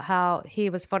talking about how he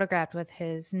was photographed with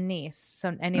his niece.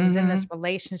 So, and he was in this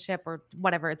relationship or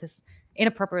whatever, this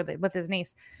inappropriately with his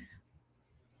niece.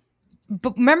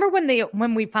 But remember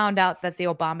when we found out that the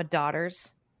Obama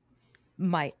daughters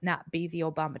might not be the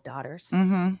Obama daughters?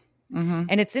 And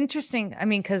it's interesting. I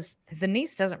mean, because the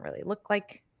niece doesn't really look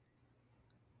like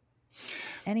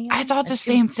any. I thought the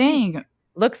same thing.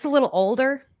 Looks a little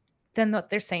older than what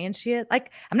they're saying she is.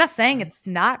 Like, I'm not saying it's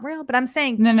not real, but I'm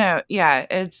saying no. Yeah,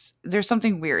 there's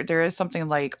something weird. There is something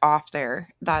like off there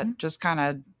that just kind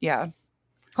of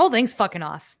whole thing's fucking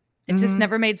off. It just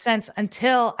never made sense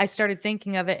until I started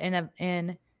thinking of it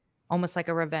in almost like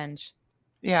a revenge.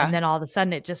 Yeah. And then all of a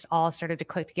sudden it just all started to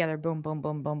click together. Boom, boom,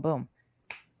 boom, boom, boom.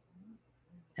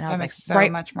 And I was like, so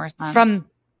much more sense.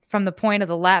 From the point of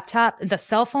the laptop, the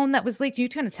cell phone that was leaked, you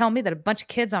trying to tell me that a bunch of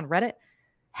kids on Reddit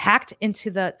hacked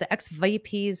into the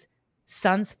ex-VP's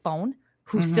son's phone,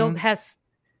 who still has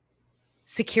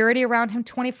security around him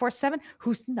 24/7?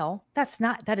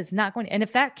 That is not going to, and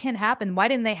if that can happen, why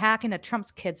didn't they hack into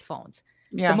Trump's kids' phones?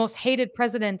 The most hated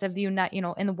president of the in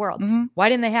the world. Why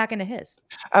didn't they hack into his?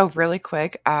 Oh, really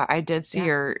quick. I did see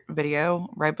your video,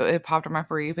 right? But it popped on my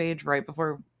For You page right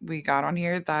before we got on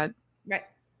here. That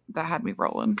had me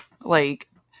rolling. Like,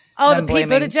 the Pete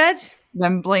Buttigieg?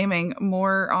 Them blaming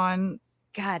more on,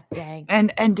 God dang.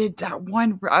 And did that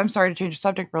one, I'm sorry to change the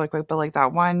subject really quick, but like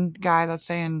that one guy that's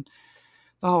saying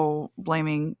the whole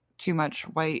blaming too much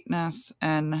whiteness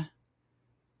and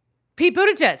Pete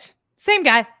Buttigieg, same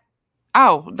guy.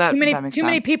 Oh, that makes too sense.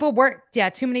 many people work. Yeah,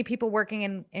 too many people working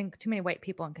in too many white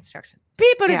people in construction.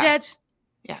 Pete Buttigieg.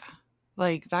 Yeah,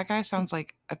 like that guy sounds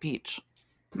like a peach.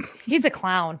 He's a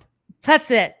clown.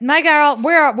 That's it. My girl,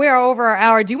 we're over our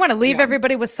hour. Do you want to leave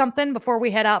everybody with something before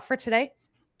we head out for today?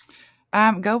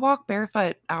 Go walk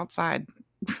barefoot outside.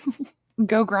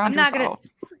 Go ground yourself.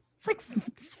 It's like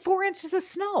 4 inches of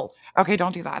snow. Okay,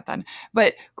 don't do that then.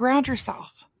 But ground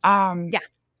yourself.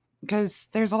 Because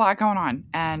there's a lot going on,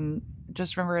 and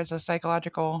just remember it's a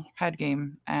psychological head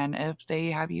game. And if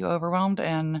they have you overwhelmed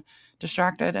and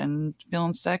distracted and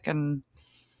feeling sick, and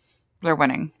they're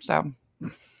winning. So,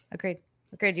 agreed.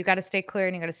 You got to stay clear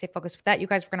and you got to stay focused with that. You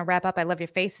guys, we're going to wrap up. I love your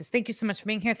faces. Thank you so much for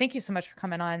being here. Thank you so much for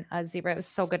coming on, Zebra. It was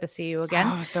so good to see you again.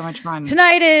 Oh, so much fun.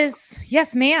 Tonight is,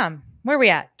 yes, ma'am. Where are we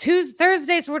at?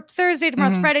 Thursday.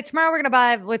 Tomorrow's Friday. Tomorrow we're going to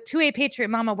buy with 2A Patriot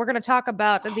Mama. We're going to talk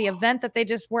about the event that they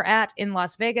just were at in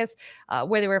Las Vegas,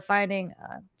 where they were finding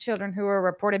children who were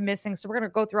reported missing. So we're going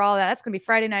to go through all that. That's going to be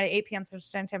Friday night at 8 p.m. Central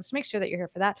Standard Time. So make sure that you're here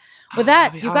for that. With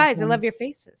that, you guys, I love your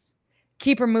faces.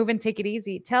 Keep her moving. Take it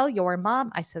easy. Tell your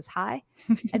mom I says hi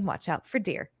and watch out for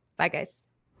deer. Bye, guys.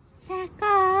 Back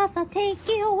off, I'll take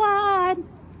you on.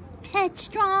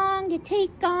 Headstrong, you take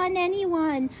on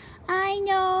anyone. I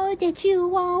know that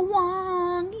you are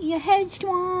wrong. You're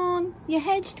headstrong. You're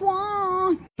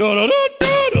headstrong.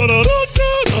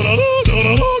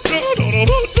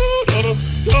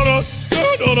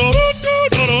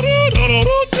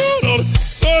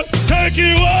 Take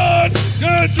you on.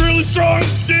 That's really strong.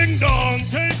 Ding dong.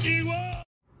 Take you on.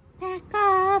 Back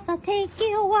off, I'll take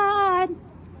you on.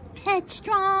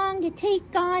 Headstrong, you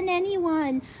take on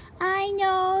anyone. I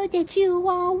know that you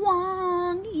are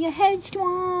wrong. You're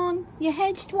headstrong. You're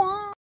headstrong.